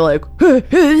in and they're like,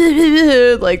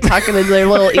 like, talking in their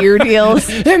little ear deals.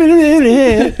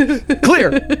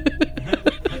 Clear.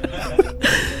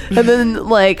 And then,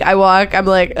 like, I walk, I'm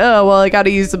like, oh, well, I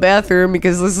gotta use the bathroom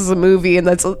because this is a movie and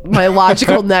that's my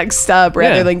logical next step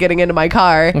rather than getting into my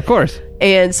car. Of course.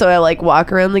 And so I, like,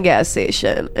 walk around the gas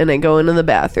station and I go into the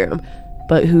bathroom.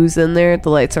 But who's in there? The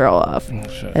lights are all off.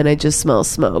 Oh, And I just smell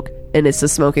smoke. And it's the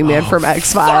smoking man from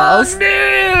X-Files.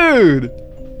 Dude!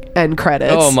 End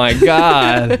credits. Oh, my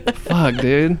God. Fuck,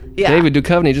 dude. Yeah. David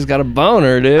Duchovny just got a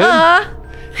boner, dude.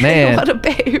 Man. What a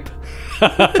babe.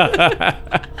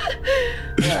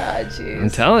 Jeez. I'm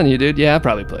telling you, dude. Yeah, I'll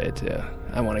probably play it, too.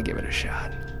 I want to give it a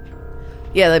shot.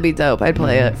 Yeah, that'd be dope. I'd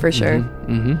play it for sure.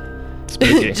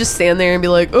 Spooky. Just stand there and be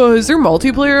like, oh, is there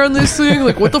multiplayer on this thing?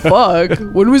 Like, what the fuck?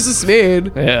 When was this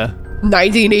made? Yeah.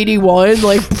 1981?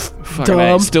 Like, Fucking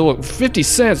dumb. A, still 50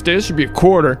 cents, dude. This should be a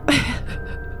quarter.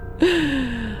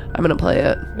 I'm gonna play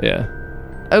it. Yeah.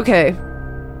 Okay.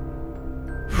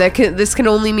 This can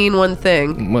only mean one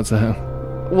thing. What's that?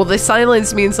 Well, the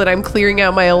silence means that I'm clearing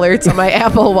out my alerts on my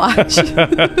Apple Watch.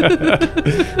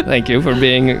 Thank you for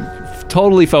being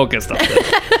totally focused on this.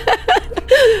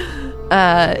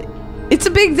 It's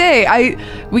a big day.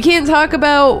 We can't talk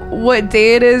about what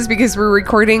day it is because we're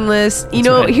recording this. You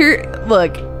know, right. Here,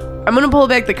 look, I'm going to pull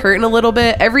back the curtain a little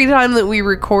bit. Every time that we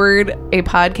record a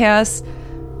podcast,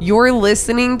 you're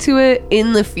listening to it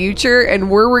in the future and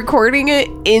we're recording it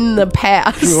in the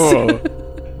past. Whoa.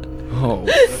 Oh,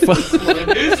 fuck.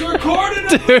 It's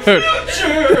recorded in the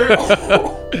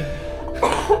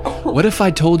future. What if I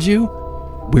told you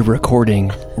we're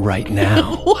recording right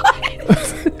now?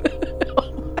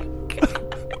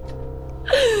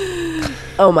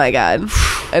 Oh my god.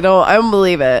 I don't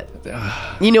believe it.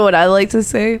 You know what I like to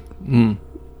say?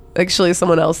 Actually,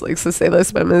 someone else likes to say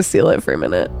this, but I'm going to steal it for a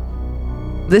minute.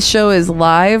 This show is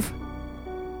live,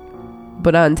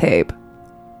 but on tape.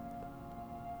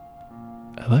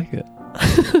 I like it.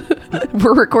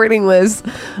 We're recording this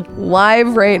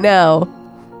live right now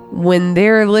when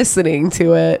they're listening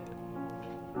to it,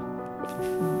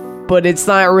 but it's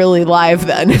not really live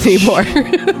then anymore.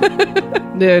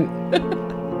 Dude.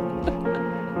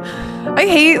 I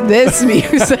hate this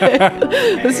music.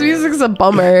 This music's a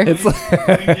bummer. It's like,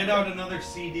 Get out another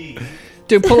CD.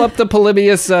 dude, pull up the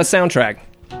Polybius soundtrack.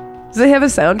 Does it have a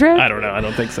soundtrack? I don't know. I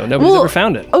don't think so. Nobody's ever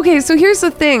found it. Okay, so here's the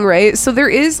thing, right? So there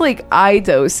is like eye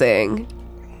dosing,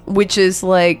 which is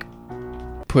like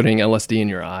Putting LSD in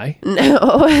your eye.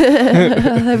 no,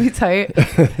 that'd be tight.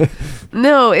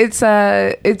 No, it's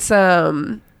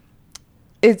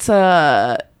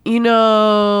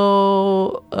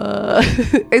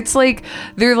it's like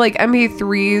they're like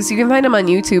MP3s. You can find them on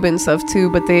YouTube and stuff too,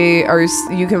 but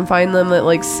you can find them that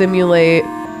like simulate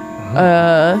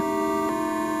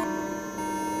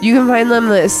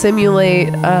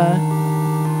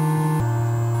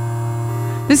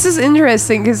this is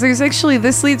interesting because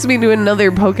this leads me to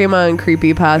another Pokemon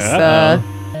creepypasta.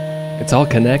 It's all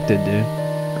connected, dude.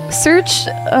 Search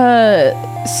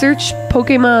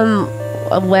Pokemon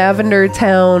Lavender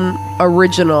Town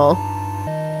original,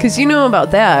 because you know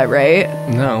about that, right?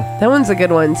 No. That one's a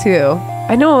good one too.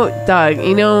 I know, Doug.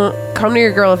 Come to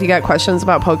your girl if you got questions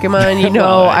about Pokemon.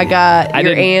 Well, I got your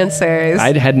didn't- answers.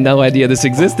 I had no idea this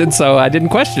existed, so I didn't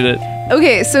question it.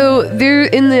 Okay, so they're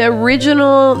in the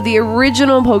original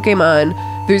Pokemon.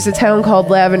 There's a town called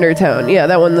Lavender Town. Yeah,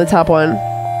 that one, the top one.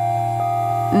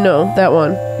 No, that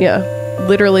one. Yeah,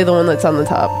 literally the one that's on the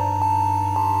top.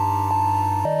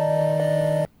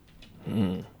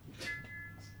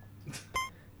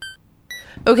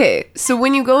 Okay, so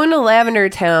when you go into Lavender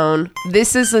Town,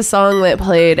 this is the song that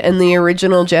played in the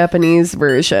original Japanese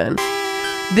version.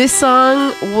 This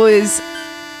song,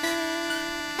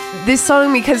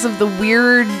 because of the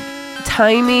weird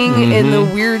timing and the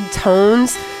weird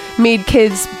tones, made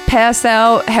kids pass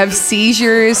out, have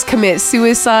seizures, commit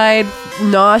suicide,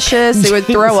 nauseous, they would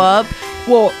throw up.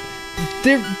 Well,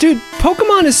 dude,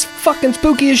 Pokemon is fucking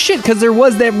spooky as shit because there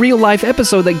was that real life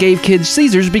episode that gave kids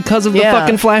seizures because of the Yeah.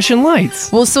 fucking flashing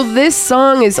lights. Well, so this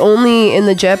song is only in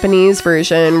the Japanese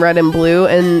version, Red and Blue,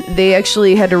 and they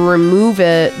actually had to remove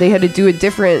it. They had to do a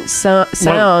different song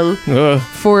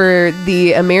for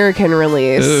the American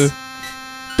release.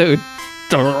 Dude.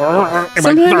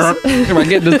 Sometimes- Am I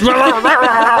getting this?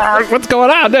 What's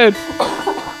going on, dude?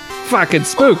 Fucking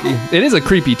spooky. It is a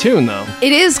creepy tune, though.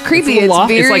 It is creepy. It's a little off-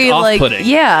 it's, very like, off-putting.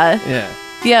 yeah. Yeah.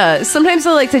 Yeah, sometimes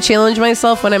I like to challenge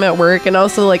myself when I'm at work, and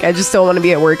also like I just don't want to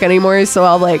be at work anymore, so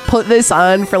I'll like put this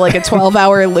on for like a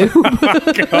 12-hour loop.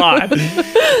 God.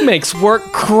 Makes work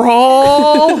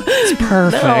crawl. It's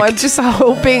perfect. No, I'm just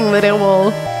hoping that it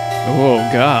will. Oh,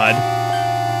 God.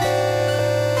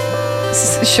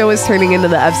 This show is turning into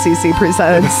the FCC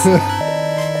presents.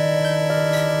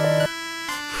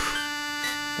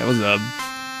 That was a...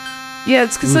 Yeah,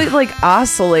 it's because it like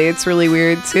oscillates really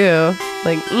weird too.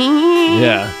 Like,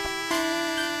 Yeah.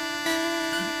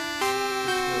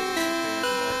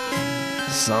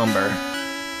 Somber.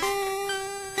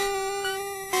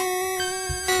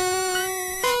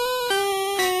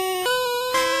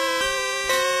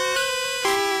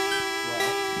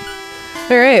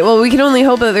 All right. Well, we can only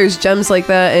hope that there's gems like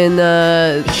that in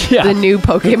Yeah. the new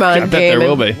Pokemon I bet game. there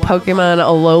will and be. Pokemon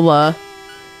Alola.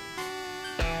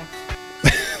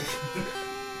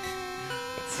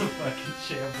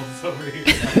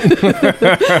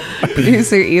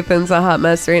 Producer Ethan's a hot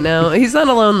mess right now. He's not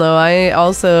alone though. I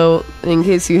also, in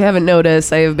case you haven't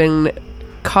noticed, I have been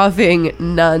coughing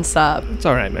nonstop. It's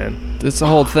all right, man. This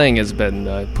whole thing has been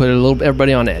put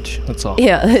everybody on edge. That's all.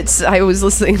 Yeah, I was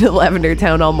listening to Lavender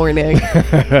Town all morning.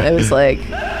 I was like, They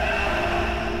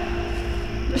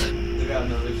got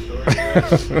another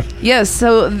story. yes.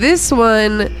 So this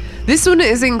one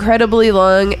is incredibly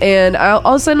long, and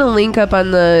I'll send a link up on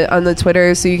the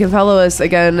Twitter so you can follow us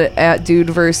again at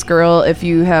Dude vs. Girl if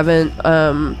you haven't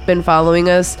been following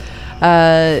us.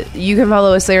 You can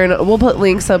follow us there, and we'll put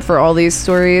links up for all these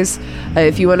stories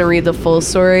if you want to read the full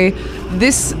story.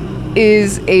 This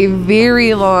is a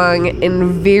very long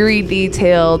and very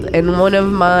detailed and one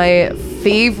of my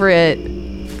favorite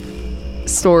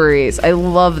stories. I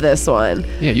love this one.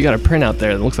 Yeah, you got a printout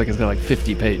there that looks like it's got like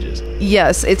 50 pages.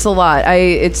 Yes, it's a lot.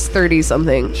 It's 30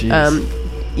 something. Jeez.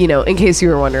 In case you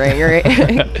were wondering, right?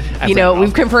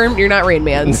 We've confirmed you're not Rain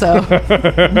Man, so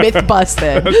myth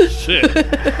busted. Shit.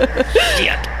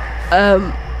 Shit.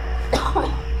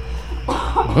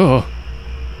 Oh,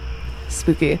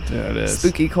 Spooky. yeah, it is.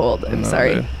 Spooky cold. I'm No,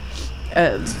 sorry. dude.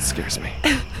 It scares me.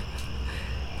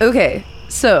 Okay,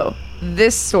 so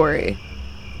this story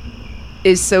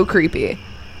is so creepy.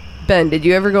 Ben, did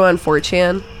you ever go on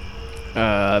 4chan?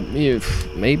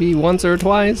 Maybe once or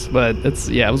twice, but I was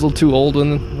a little too old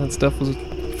when that stuff was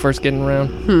first getting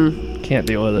around. Can't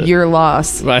deal with it. You're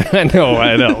lost. I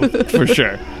know, for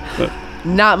sure. But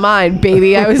Not mine,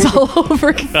 baby. I was all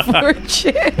over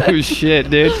 4chan. it was shit,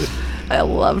 dude. I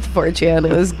loved 4chan.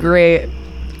 It was great.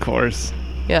 Of course.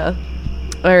 Yeah.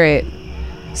 All right.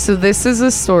 So this is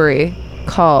a story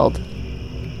called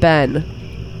Ben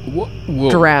Whoa.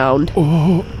 Drowned.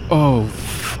 Oh,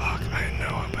 fuck. I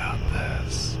know about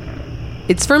this.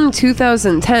 It's from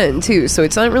 2010 too, so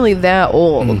it's not really that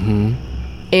old. Mm-hmm.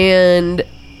 And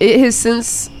it has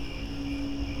since...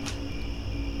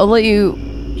 I'll let you...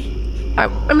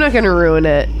 I'm not going to ruin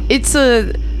it. It's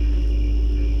a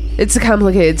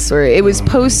complicated story. It was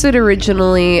posted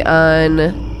originally on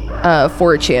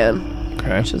 4chan,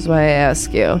 Okay. which is why I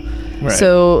ask you. Right.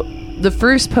 So the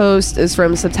first post is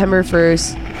from September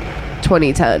 1st,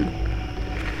 2010.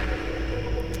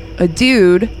 A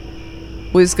dude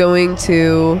was going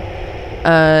to...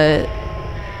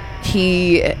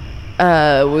 he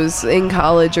was in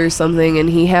college or something, and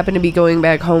he happened to be going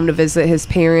back home to visit his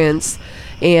parents,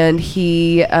 and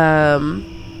he...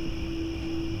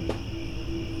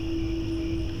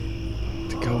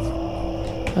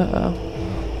 Uh-oh.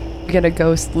 We got a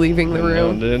ghost leaving the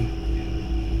room. Dude.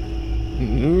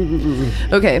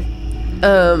 Okay.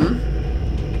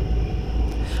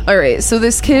 Alright, so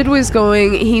this kid was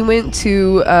going... He went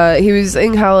to... he was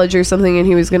in college or something, and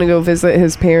he was going to go visit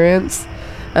his parents.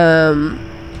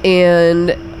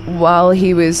 And while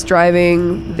he was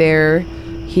driving there,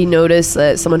 he noticed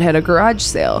that someone had a garage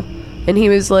sale. And he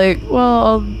was like, well,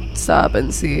 I'll stop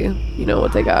and see,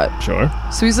 what they got. Sure.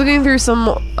 So he's looking through some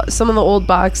of the old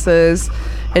boxes,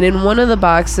 and in one of the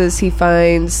boxes he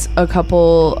finds a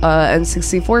couple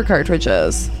N64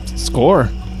 cartridges. Score.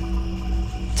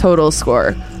 Total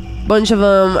score. Bunch of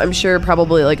them, I'm sure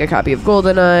probably like a copy of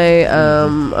GoldenEye,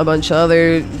 a bunch of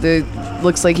other...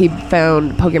 looks like he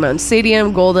found Pokemon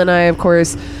Stadium, GoldenEye, of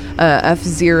course,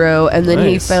 F-Zero, and then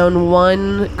he Nice. found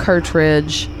one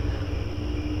cartridge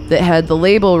that had the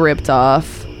label ripped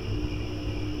off.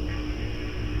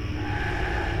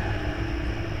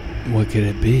 What could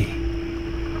it be?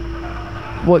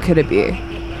 What could it be?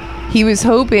 He was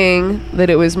hoping that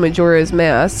it was Majora's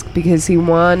Mask because he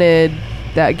wanted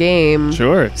that game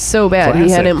Sure. so bad. He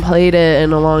Classic. hadn't played it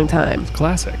in a long time.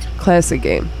 Classic. Classic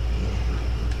game.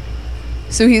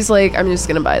 So he's like, I'm just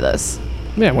going to buy this.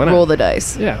 Yeah, why not? Roll the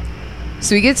dice. Yeah.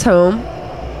 So he gets home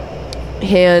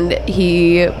and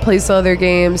he plays the other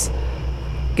games,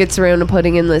 gets around to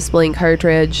putting in this blank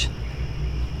cartridge.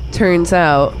 Turns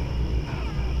out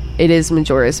it is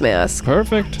Majora's Mask.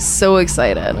 Perfect. So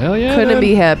excited. Hell yeah, Couldn't man.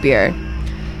 be happier.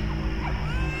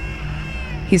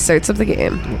 He starts up the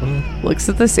game, looks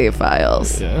at the save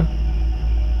files, Yeah.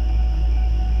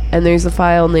 and there's a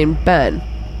file named Ben.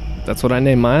 That's what I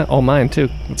named all mine, too.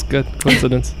 That's good.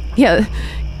 Coincidence. Yeah,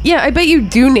 I bet you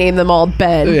do name them all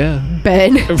Ben. Yeah.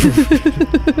 Ben.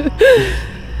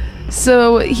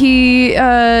 So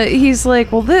he's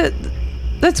like, well,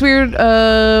 that's weird.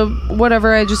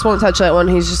 Whatever. I just won't touch that one.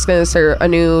 He's just gonna start a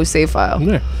new save file.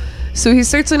 Yeah. So he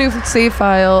starts a new save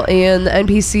file, and the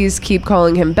NPCs keep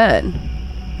calling him Ben.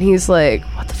 And he's like,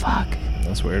 what the fuck?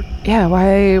 That's weird. Yeah,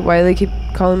 why do they keep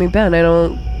calling me Ben? I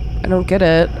don't get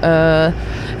it.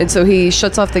 And so he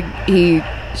shuts out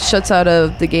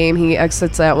of the game, he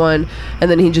exits that one, and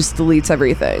then he just deletes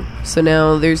everything. So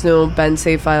now there's no Ben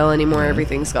save file anymore,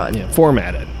 everything's gone. Yeah.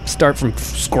 Format it. Start from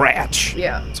scratch.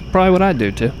 Yeah. That's probably what I'd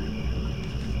do, too.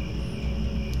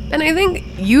 And I think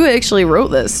you actually wrote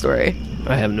this story.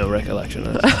 I have no recollection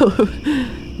of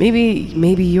this.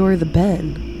 Maybe you're the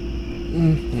Ben.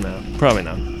 No, probably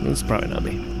not. It's probably not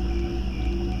me.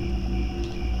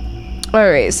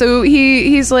 Alright, so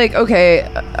he's like, okay,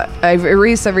 I've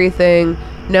erased everything.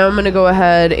 Now I'm going to go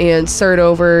ahead and start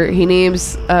over. He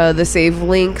names the save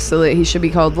Link, so that he should be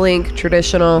called Link,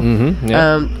 traditional. Mm-hmm,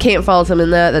 yeah. Can't fault him in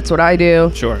that. That's what I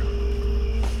do Sure.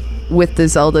 with the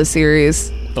Zelda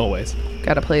series. Always.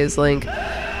 Gotta play as Link.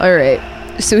 Alright,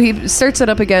 so he starts it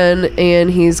up again, and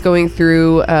he's going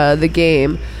through the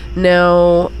game.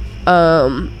 Now,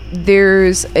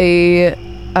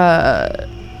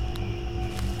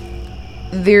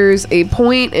 there's a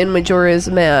point in Majora's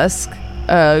Mask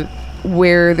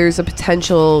where there's a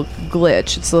potential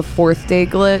glitch. It's the 4th day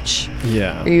glitch.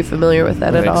 Yeah. Are you familiar with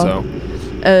that I at think all?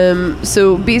 so.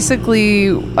 So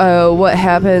basically, what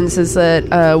happens is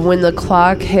that when the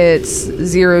clock hits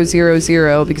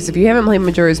 000, because if you haven't played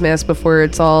Majora's Mask before,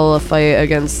 it's all a fight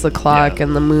against the clock Yeah.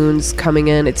 and the moon's coming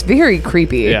in. It's very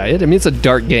creepy. Yeah, it's a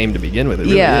dark game to begin with. It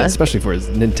really Yeah. is, especially for a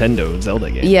Nintendo Zelda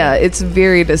game. Yeah, it's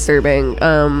very disturbing.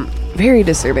 Very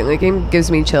disturbing. The game gives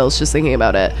me chills just thinking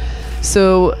about it.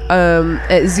 So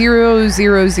at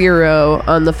 000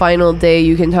 on the final day,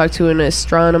 you can talk to an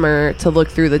astronomer to look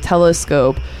through the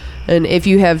telescope. And if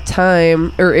you have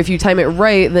time, or if you time it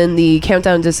right, then the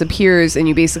countdown disappears, and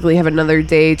you basically have another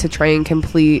day to try and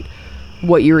complete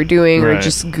what you were doing, or Right.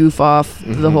 just goof off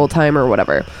the whole time, or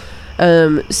whatever.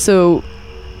 So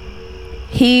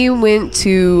he went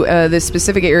to this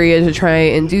specific area to try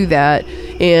and do that,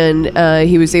 and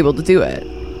he was able to do it.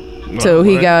 So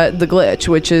he got the glitch,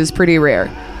 which is pretty rare.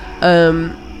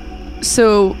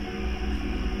 So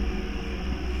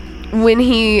when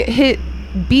he hit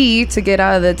B to get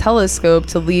out of the telescope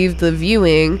to leave the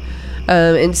viewing,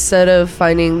 instead of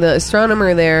finding the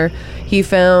astronomer there, he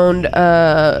found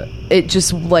it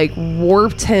just like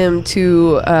warped him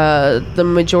to the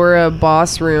Majora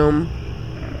boss room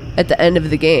at the end of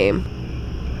the game.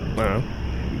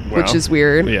 Which is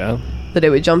weird. Yeah. That it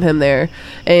would jump him there.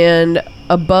 And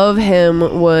above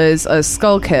him was a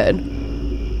Skull Kid.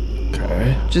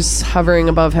 Okay. Just hovering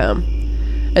above him.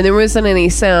 And there wasn't any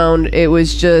sound. It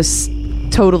was just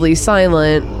totally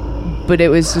silent. But it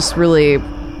was just really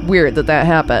weird that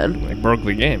happened. Like broke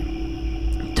the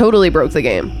game. Totally broke the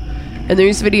game. And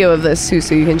there's video of this too,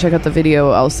 so you can check out the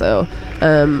video also.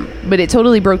 But it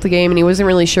totally broke the game, and he wasn't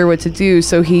really sure what to do,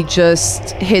 so he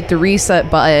just hit the reset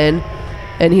button,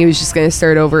 and he was just going to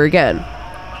start over again.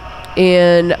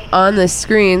 And on the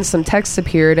screen, some text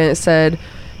appeared, and it said,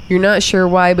 "You're not sure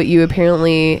why, but you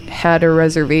apparently had a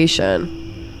reservation."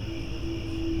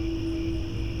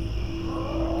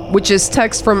 Which is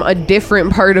text from a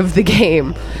different part of the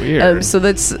game. Weird. So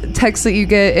that's text that you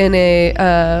get in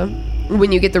a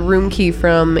when you get the room key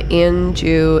from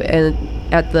Anju and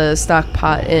at the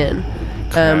Stockpot Inn.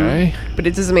 Okay. But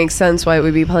it doesn't make sense why it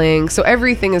would be playing. So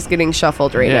everything is getting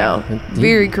shuffled right now.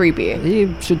 Very creepy.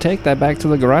 You should take that back to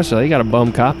the garage sale. You got a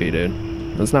bum copy,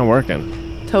 dude. That's not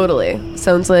working. Totally.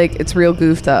 Sounds like it's real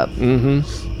goofed up.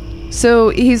 Mm-hmm. So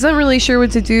he's not really sure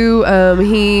what to do.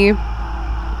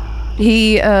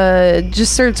 He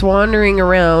just starts wandering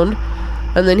around,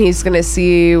 and then he's gonna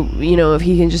see, if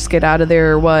he can just get out of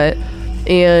there or what.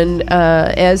 And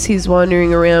as he's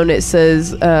wandering around, it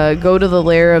says, "Go to the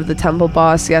lair of the temple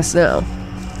boss. Yes, no."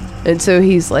 And so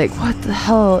he's like, "What the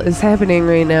hell is happening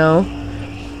right now?"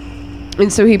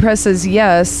 And so he presses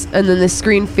yes, and then the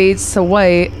screen fades to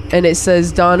white, and it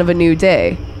says "Dawn of a New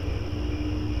Day."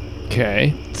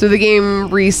 Okay. So the game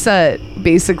reset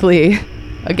basically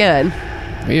again.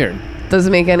 Weird.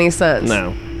 Doesn't make any sense.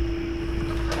 No.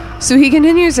 So he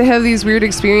continues to have these weird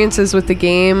experiences with the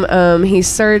game. He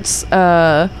starts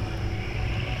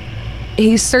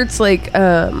like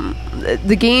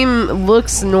the game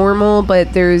looks normal,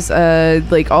 but there's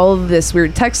like all of this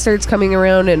weird text starts coming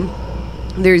around, and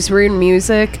there's weird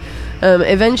music.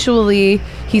 Eventually,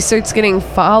 he starts getting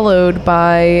followed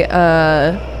by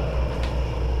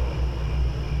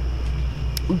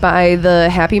the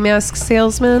Happy Mask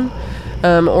salesman,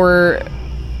 or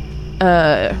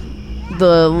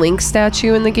the Link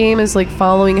statue in the game is like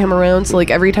following him around. So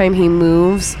like every time he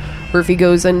moves, or if he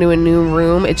goes into a new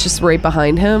room, it's just right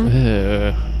behind him,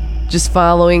 just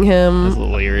following him. That's a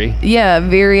little eerie. Yeah,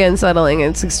 very unsettling.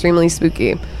 It's extremely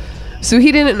spooky. So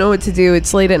he didn't know what to do.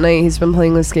 It's late at night. He's been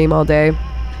playing this game all day,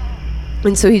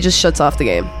 and so he just shuts off the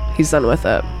game. He's done with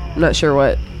it. I'm not sure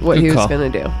what Good he was call. gonna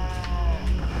do.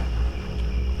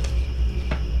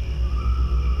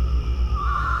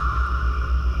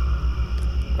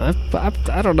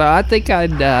 I don't know. I think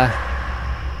I'd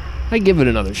give it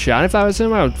another shot. If I was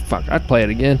him, I'd play it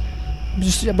again.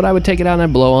 But I would take it out and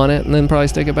I'd blow on it and then probably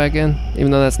stick it back in, even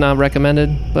though that's not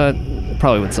recommended. But it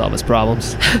probably would solve his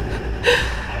problems.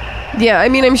 Yeah, I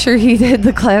mean, I'm sure he did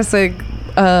the classic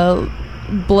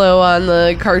blow on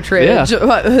the cartridge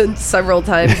several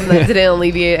times, and that didn't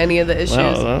alleviate any of the issues.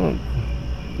 Well, I don't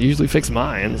usually fix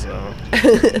mine, so.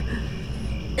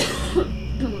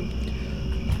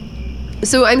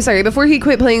 So I'm sorry. Before he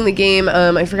quit playing the game,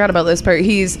 I forgot about this part.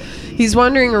 He's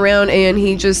wandering around, and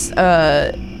he just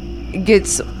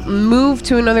gets moved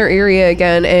to another area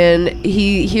again, and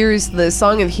he hears the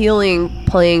Song of Healing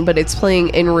playing, but it's playing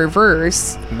in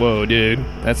reverse. Whoa, dude,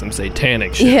 that's some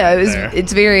satanic shit. Yeah, there.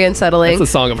 it's very unsettling. That's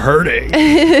a song of hurting.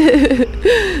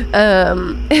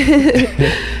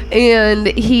 And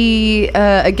he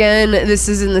again, this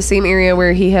is in the same area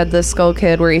where he had the Skull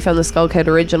Kid, where he found the Skull Kid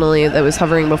originally that was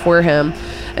hovering before him.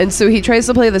 And so he tries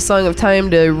to play the Song of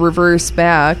Time to reverse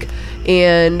back,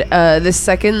 and the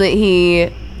second that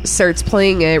he starts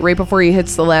playing it, right before he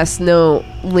hits the last note,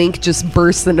 Link just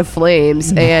bursts into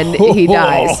flames and he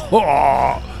dies.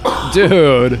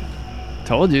 Dude,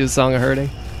 told you, the song of hurting.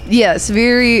 Yes,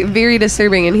 very, very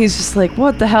disturbing. And he's just like,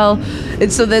 what the hell?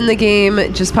 And so then the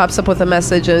game just pops up with a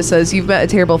message, and it says, "You've met a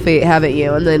terrible fate, haven't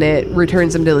you?" And then it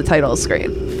returns him to the title screen.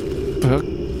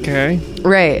 Okay.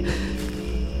 Right.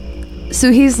 So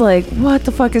he's like, what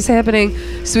the fuck is happening?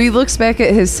 So he looks back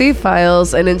at his save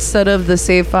files, and instead of the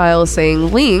save file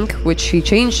saying Link, which he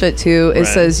changed it to, it Right.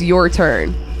 says your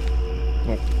turn.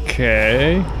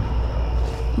 Okay.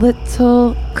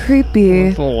 little creepy.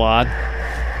 It's a lot.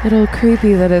 Little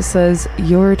creepy that it says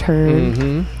your turn.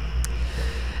 Mm-hmm.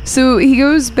 So he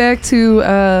goes back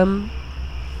to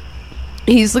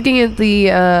he's looking at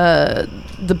the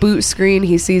boot screen.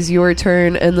 He sees your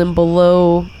turn, and then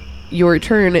below your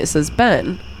turn it says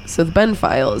Ben. So the Ben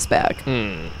file is back.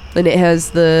 And it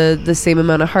has the same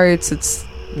amount of hearts. It's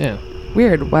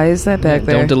weird. Why is that back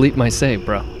there? Don't delete my save,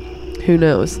 bro. Who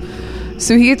knows?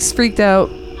 So he gets freaked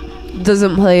out,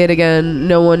 doesn't play it again.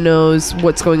 No one knows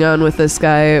what's going on with this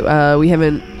guy. We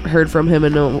haven't heard from him,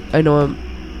 and I know him.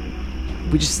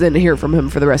 We just didn't hear from him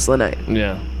for the rest of the night.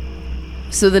 Yeah.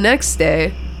 So the next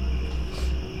day...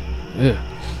 Ugh.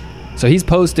 So he's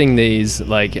posting these,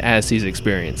 like, as he's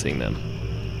experiencing them.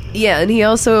 Yeah, and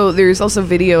there's also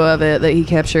video of it that he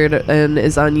captured and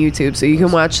is on YouTube, so you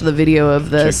can watch the video of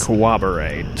this. To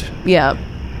corroborate. Yeah.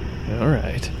 All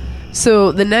right.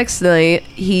 So the next night,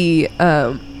 he...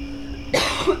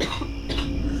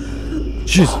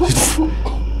 Jesus.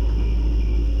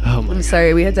 Oh my I'm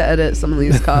sorry, we had to edit some of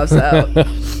these coughs out.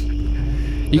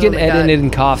 You can edit it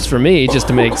in coughs for me just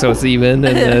to make so it's even,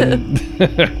 and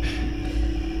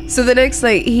then... So the next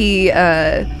night, he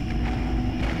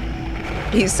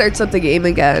starts up the game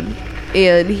again,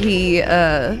 and he...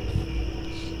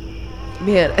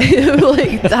 Man, I'm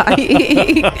like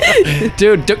dying.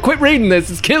 Dude, quit reading this.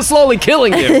 It's slowly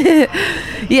killing you.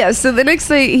 Yeah, so the next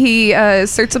night he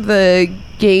starts up the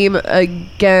game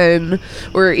again,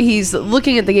 where he's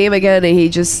looking at the game again, and he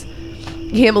just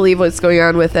can't believe what's going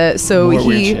on with it. So More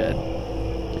weird shit.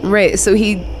 Right, so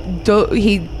he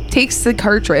takes the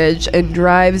cartridge and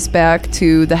drives back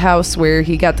to the house where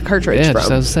he got the cartridge from.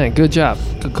 Yeah, I was saying. Good job.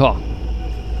 Good call.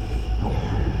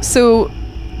 So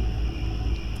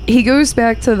he goes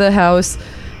back to the house,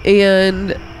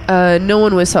 and no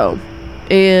one was home.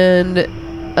 And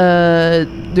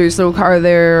there's no car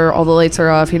there. All the lights are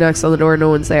off. He knocks on the door. No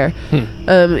one's there.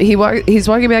 He's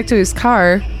walking back to his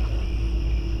car,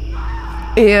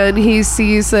 and he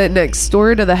sees that next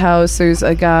door to the house there's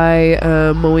a guy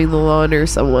mowing the lawn or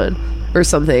something.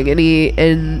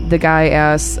 And the guy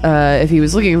asks if he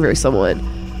was looking for someone.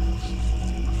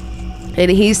 And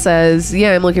he says,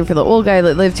 yeah, I'm looking for the old guy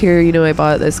that lived here. You know, I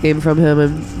bought this game from him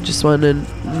and just wanted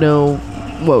to know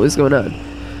what was going on.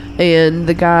 And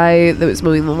the guy that was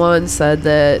mowing the lawn said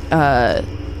that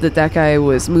that guy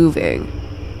was moving.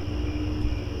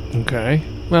 Okay.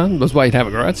 Well, that's why you'd have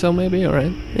a garage sale, maybe. All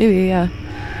right. Maybe, yeah.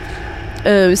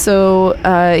 So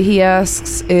he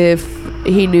asks if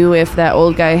he knew if that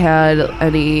old guy had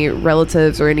any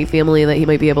relatives or any family that he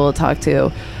might be able to talk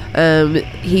to.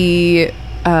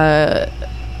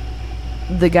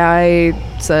 The guy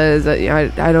says,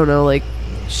 I don't know, like,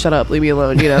 shut up, leave me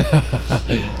alone, you know.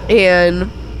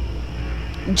 And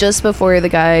just before the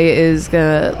guy is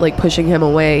gonna, like, pushing him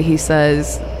away, he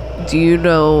says, do you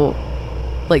know,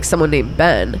 like, someone named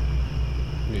Ben?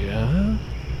 Yeah.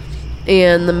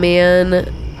 And the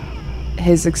man,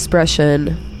 his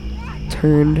expression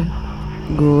turned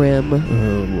grim.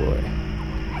 Oh boy.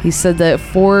 He said that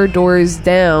 4 doors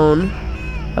down,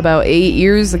 about 8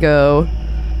 years ago,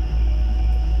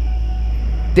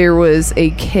 there was a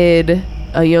kid,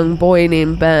 a young boy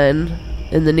named Ben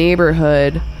in the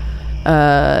neighborhood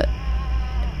that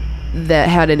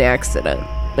had an accident,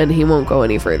 and he won't go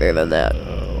any further than that.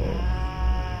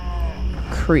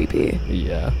 Creepy.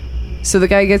 Yeah. So the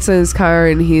guy gets in his car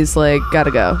and he's like,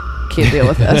 gotta go, can't deal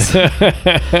with this.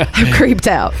 I'm creeped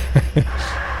out.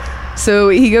 So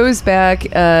he goes back,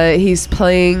 he's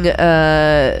playing,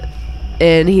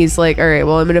 and he's like, all right,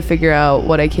 well, I'm going to figure out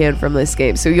what I can from this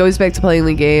game. So he goes back to playing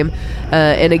the game,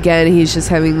 and again, he's just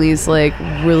having these, like,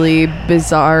 really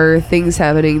bizarre things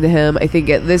happening to him. I think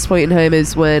at this point in time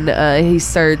is when he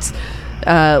starts,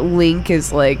 Link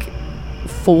is, like,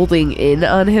 folding in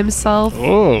on himself.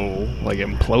 Oh, like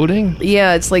imploding?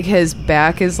 Yeah, it's like his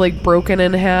back is, like, broken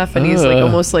in half, and he's, like,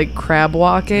 almost, like, crab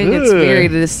walking. It's very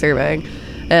disturbing.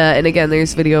 And again,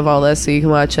 there's video of all this, so you can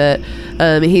watch it.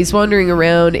 He's wandering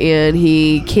around, and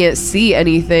he can't see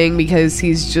anything because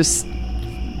he's just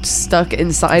stuck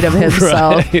inside of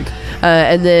himself. Right.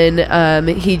 And then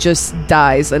he just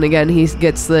dies. And again, he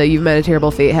gets the "You've met a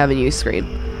terrible fate, haven't you?" screen.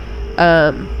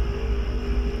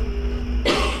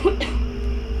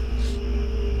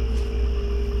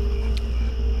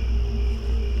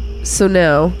 So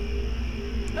now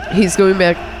he's going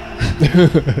back.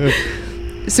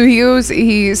 So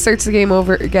he starts the game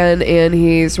over again, and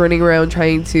he's running around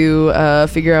trying to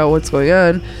figure out what's going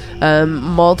on.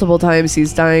 Multiple times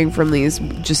he's dying from these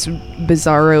just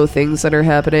bizarro things that are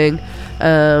happening.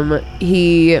 Yeah,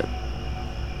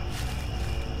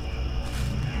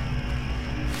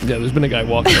 there's been a guy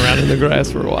walking around in the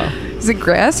grass for a while. Is it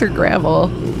grass or gravel?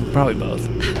 Probably both.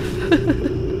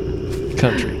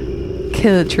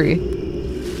 Country.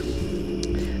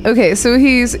 Okay, so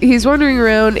he's wandering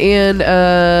around and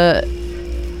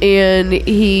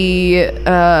he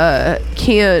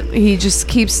can't. He just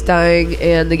keeps dying,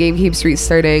 and the game keeps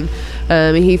restarting.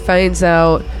 He finds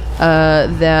out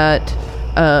that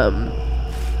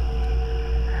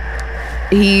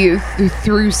he,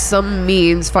 through some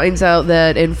means, finds out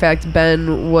that in fact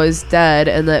Ben was dead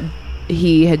and that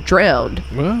he had drowned.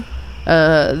 What?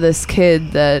 This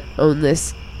kid that owned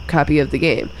this copy of the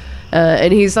game.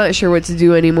 And he's not sure what to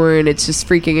do anymore, and it's just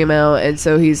freaking him out, and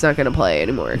so he's not going to play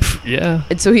anymore. Yeah.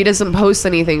 And so he doesn't post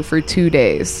anything for 2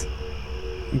 days.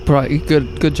 Probably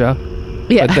good job.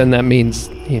 Yeah. But then that means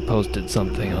he posted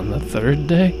something on the third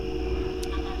day?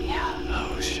 Yeah.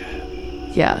 Oh, shit.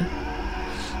 Yeah.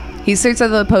 He starts out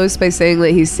the post by saying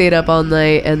that he stayed up all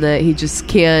night and that he just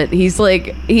can't. He's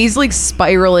like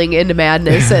spiraling into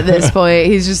madness at this point.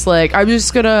 He's just like, I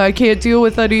can't deal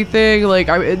with anything. Like,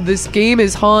 this game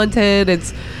is haunted.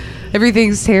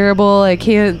 Everything's terrible. I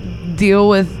can't deal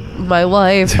with my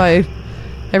life.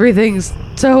 Everything's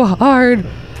so hard.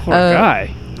 Poor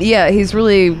guy. Yeah, he's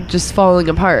really just falling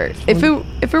apart. If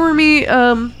it were me,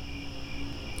 I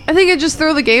think I'd just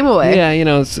throw the game away. Yeah,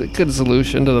 it's a good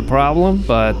solution to the problem,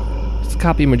 but it's a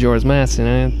copy of Majora's Mask,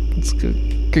 it's a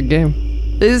good game.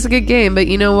 It is a good game, but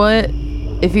you know what?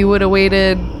 If he would have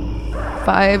waited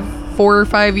 4 or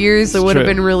 5 years, it would have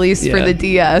been released for the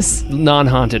DS.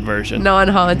 Non-haunted version.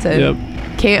 Non-haunted. Yep.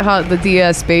 Can't haunt the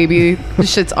DS, baby.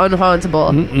 This shit's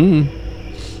unhauntable.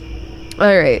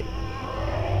 All right.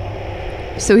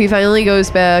 So he finally goes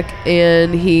back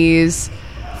and he's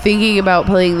thinking about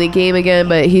playing the game again,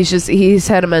 but he's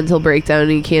had a mental breakdown and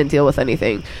he can't deal with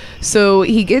anything. So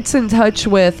he gets in touch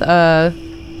with he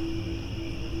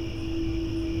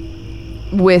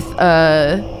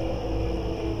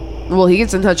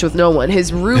gets in touch with no one.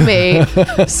 His roommate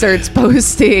starts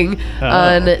posting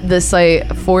on the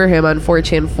site for him, on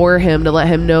 4chan for him, to let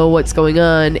him know what's going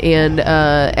on, and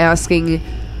asking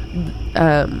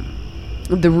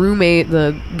the roommate,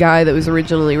 the guy that was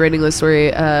originally writing the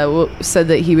story, said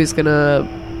that he was gonna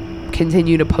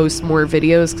continue to post more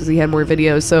videos because he had more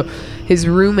videos. So his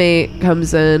roommate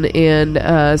comes in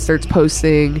and starts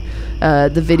posting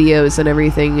the videos and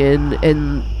everything,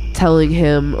 and telling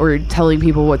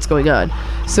people what's going on.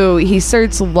 So he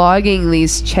starts logging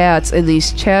these chats, and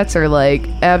these chats are like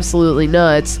absolutely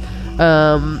nuts.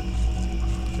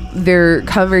 They're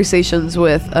conversations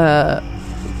with a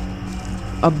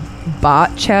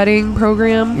bot chatting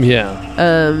program.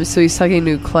 Yeah. So he's talking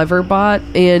to Cleverbot,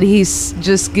 and he's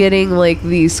just getting like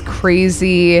these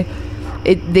crazy.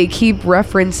 They keep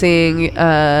referencing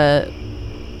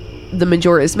the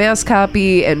Majora's Mask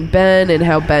copy and Ben, and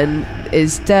how Ben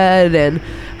is dead, and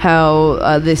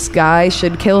how this guy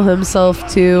should kill himself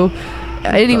too.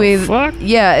 Anyway, fuck?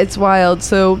 Yeah, it's wild.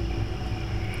 So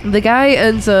the guy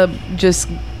ends up just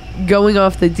going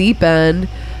off the deep end,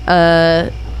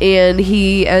 and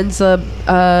he ends up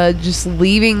just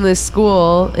leaving this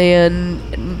school,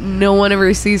 and no one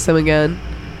ever sees him again.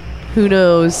 Who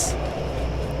knows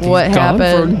what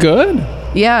happened? For good?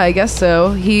 Yeah, I guess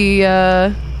so. He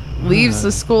leaves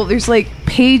the school. There's like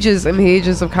pages and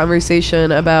pages of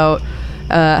conversation about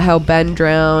how Ben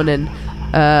drowned, and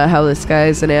how this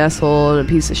guy's an asshole and a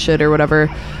piece of shit or whatever.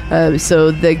 So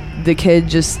the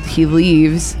kid he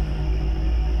leaves.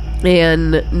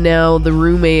 And now the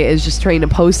roommate is just trying to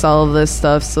post all of this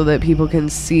stuff so that people can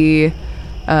see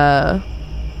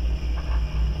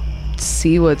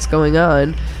what's going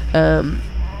on.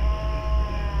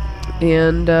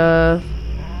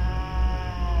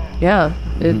 Yeah,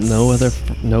 it's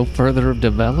no further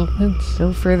developments.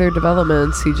 No further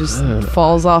developments. He just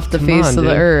falls off the face of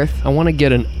the earth. I want to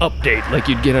get an update, like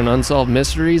you'd get on Unsolved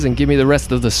Mysteries, and give me the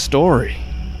rest of the story.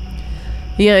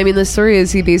 Yeah, I mean, the story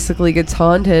is he basically gets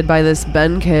haunted by this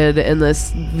Ben kid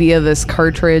via this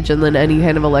cartridge, and then any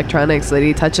kind of electronics that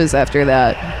he touches after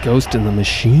that. Ghost in the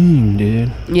machine,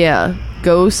 dude. Yeah,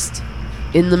 ghost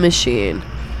in the machine.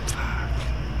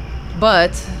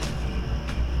 But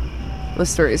the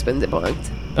story's been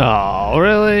debunked. Oh,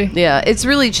 really? Yeah, it's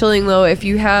really chilling though. If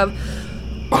you have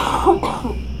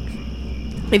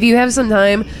some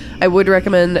time, I would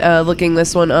recommend looking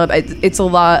this one up. It's a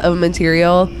lot of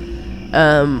material.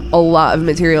 And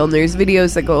there's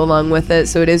videos that go along with it,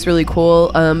 so it is really cool.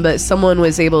 But someone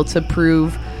was able to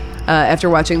prove, after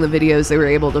watching the videos, they were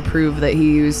able to prove that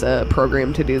he used a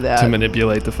program to do that, to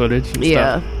manipulate the footage and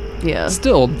stuff. Yeah.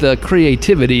 Still, the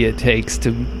creativity it takes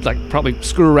to probably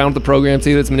screw around with the program,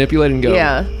 see that it's manipulated, and go,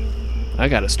 yeah, I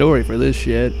got a story for this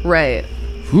shit. Right.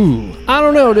 Whew. I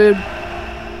don't know, dude.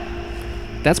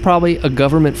 that's probably a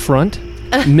government front,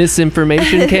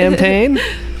 misinformation campaign.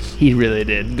 He really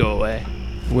did go away,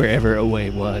 wherever away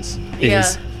was. Yeah.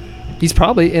 He's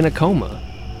probably in a coma.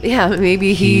 Yeah,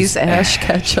 maybe he's Ash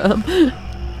Ketchum.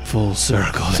 Full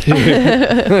circle,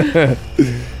 dude.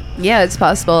 Yeah, it's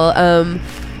possible.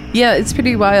 Yeah, it's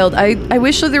pretty wild. I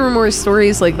wish that there were more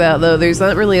stories like that, though. There's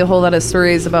not really a whole lot of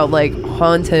stories about, like,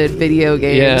 haunted video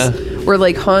games. Yeah. Or,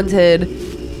 like, haunted...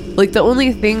 Like, the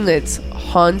only thing that's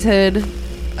haunted,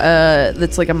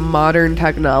 that's, like, a modern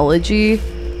technology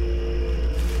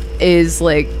is,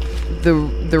 like,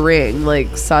 the Ring,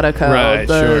 like, Sadako, Right,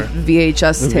 the sure.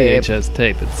 VHS tape. The VHS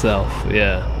tape itself,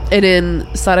 yeah. And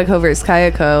in Sadako vs.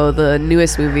 Kayako, the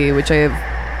newest movie, which I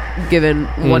have given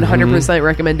 100%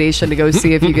 recommendation to go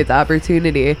see if you get the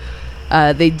opportunity,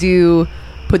 they do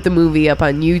put the movie up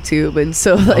on YouTube, and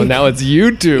so like now it's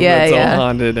YouTube. Yeah, It's yeah. all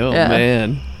haunted. Oh Yeah.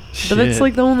 man, but that's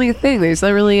like the only thing. There's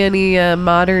not really any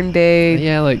modern day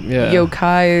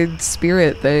yokai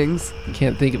spirit things.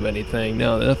 Can't think of anything.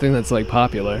 No, nothing that's like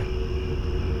popular.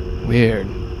 Weird.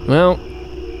 Well,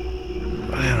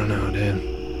 I don't know, dude.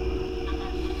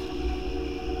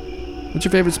 What's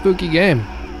your favorite spooky game?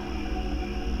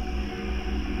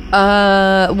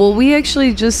 Well, we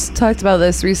actually just talked about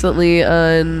this recently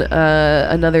on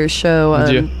another show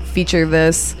on Feature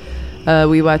This.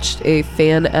 We watched a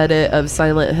fan edit of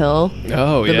Silent Hill,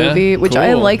 the movie, which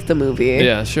I like the movie.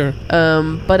 Yeah, sure.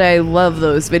 But I love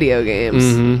those video games.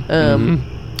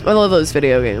 I love those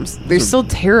video games. They're still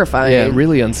terrifying. Yeah,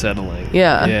 really unsettling.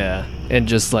 Yeah. Yeah. And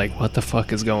just like, what the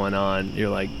fuck is going on?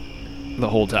 You're like, the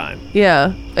whole time.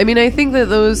 Yeah. I mean, I think that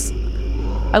those...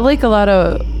 I like a lot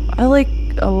of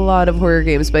horror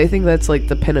games, but I think that's like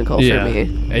the pinnacle for me.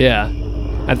 Yeah.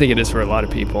 I think it is for a lot of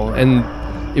people. And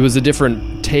it was a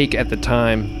different take at the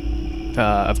time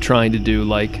of trying to do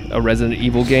like a Resident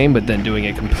Evil game, but then doing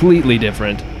it completely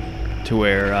different to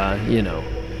where, a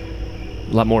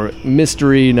lot more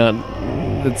mystery,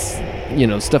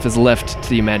 stuff is left to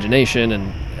the imagination,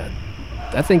 and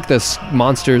I think the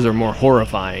monsters are more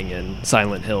horrifying in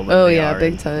Silent Hill than they are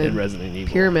big time. in Resident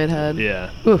Evil. Pyramid Head. Yeah.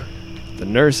 Ooh. The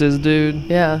nurses, dude.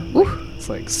 Yeah. Ooh. It's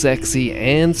like sexy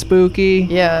and spooky.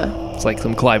 Yeah. It's like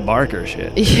some Clive Barker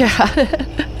shit. Yeah.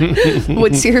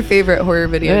 What's your favorite horror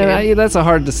video game? That's a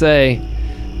hard to say.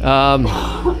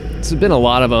 There's been a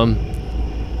lot of them.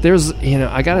 There's,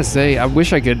 I gotta say, I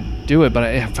wish I could do it, but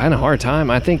I find a hard time.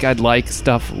 I think I'd like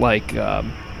stuff like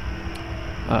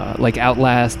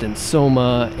Outlast and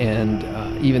Soma and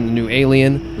even the new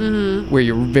Alien, where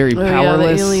you're very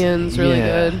powerless. Yeah, the Alien's really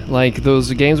good. Like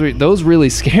those games, those really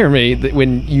scare me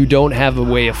when you don't have a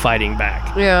way of fighting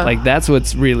back. Yeah, like that's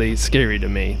what's really scary to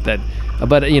me. But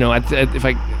if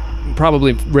I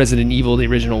probably Resident Evil, the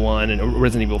original one, and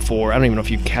Resident Evil 4. I don't even know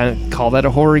if you can call that a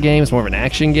horror game. It's more of an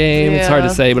action game. Yeah. It's hard to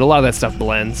say, but a lot of that stuff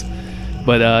blends.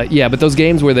 But but those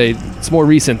games where it's a more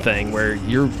recent thing where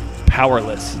you're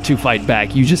powerless to fight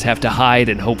back. You just have to hide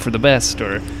and hope for the best,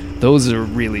 or those are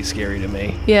really scary to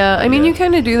me. Yeah, I mean, you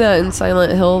kind of do that in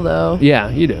Silent Hill, though. Yeah,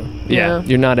 you do. Yeah.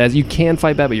 You're not you can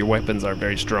fight back, but your weapons are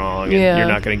very strong, and you're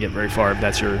not going to get very far if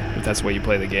that's the way you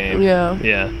play the game. Yeah.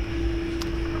 Yeah.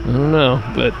 I don't know,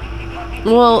 but...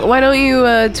 Well, why don't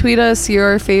you tweet us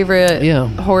your favorite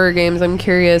horror games? I'm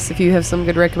curious if you have some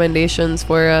good recommendations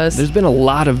for us. There's been a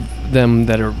lot of them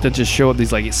that just show up,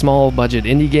 these like small budget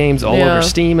indie games all over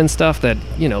Steam and stuff that,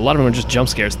 a lot of them are just jump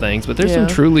scares things, but there's some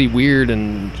truly weird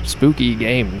and spooky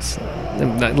games.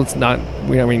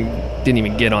 Didn't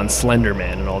even get on Slender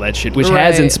Man and all that shit, which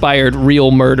has inspired real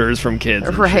murders from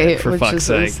kids. Right, for fuck's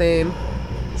sake. Insane.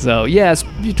 So, yes,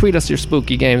 you tweet us your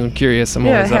spooky games. I'm curious. I'm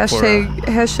always up for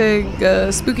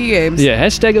hashtag spooky games. Yeah,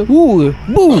 hashtag ooh,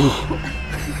 boo.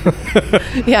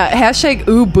 Yeah, hashtag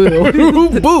ooh, boo.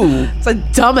 Ooh, boo. It's a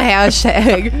dumb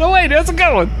hashtag. No, wait, that's a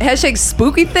good one. Hashtag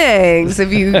spooky things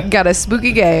if you got a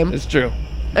spooky game. It's true.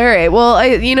 All right. Well,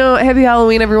 happy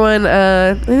Halloween, everyone.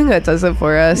 I think that does it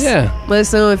for us. Yeah. Let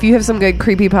us know if you have some good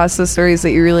creepypasta stories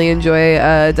that you really enjoy.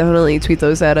 Definitely tweet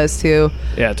those at us, too.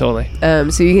 Yeah, totally.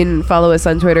 So you can follow us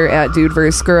on Twitter at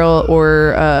DudeVerseGirl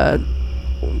or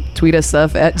tweet us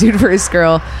stuff at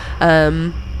DudeVerseGirl.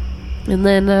 And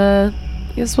then I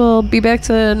guess we'll be back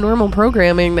to normal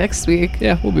programming next week.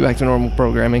 Yeah, we'll be back to normal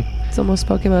programming. It's almost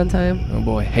Pokemon time. Oh,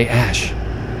 boy. Hey, Ash.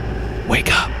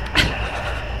 Wake up.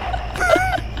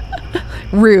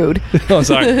 Rude. Oh,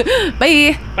 sorry.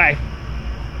 Bye. Bye.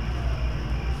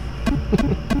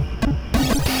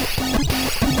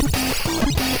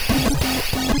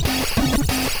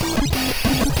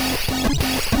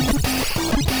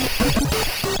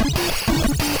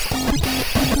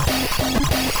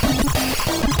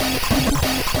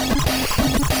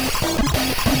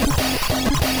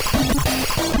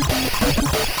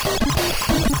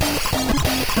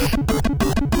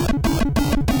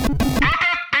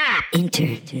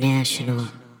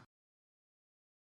 International.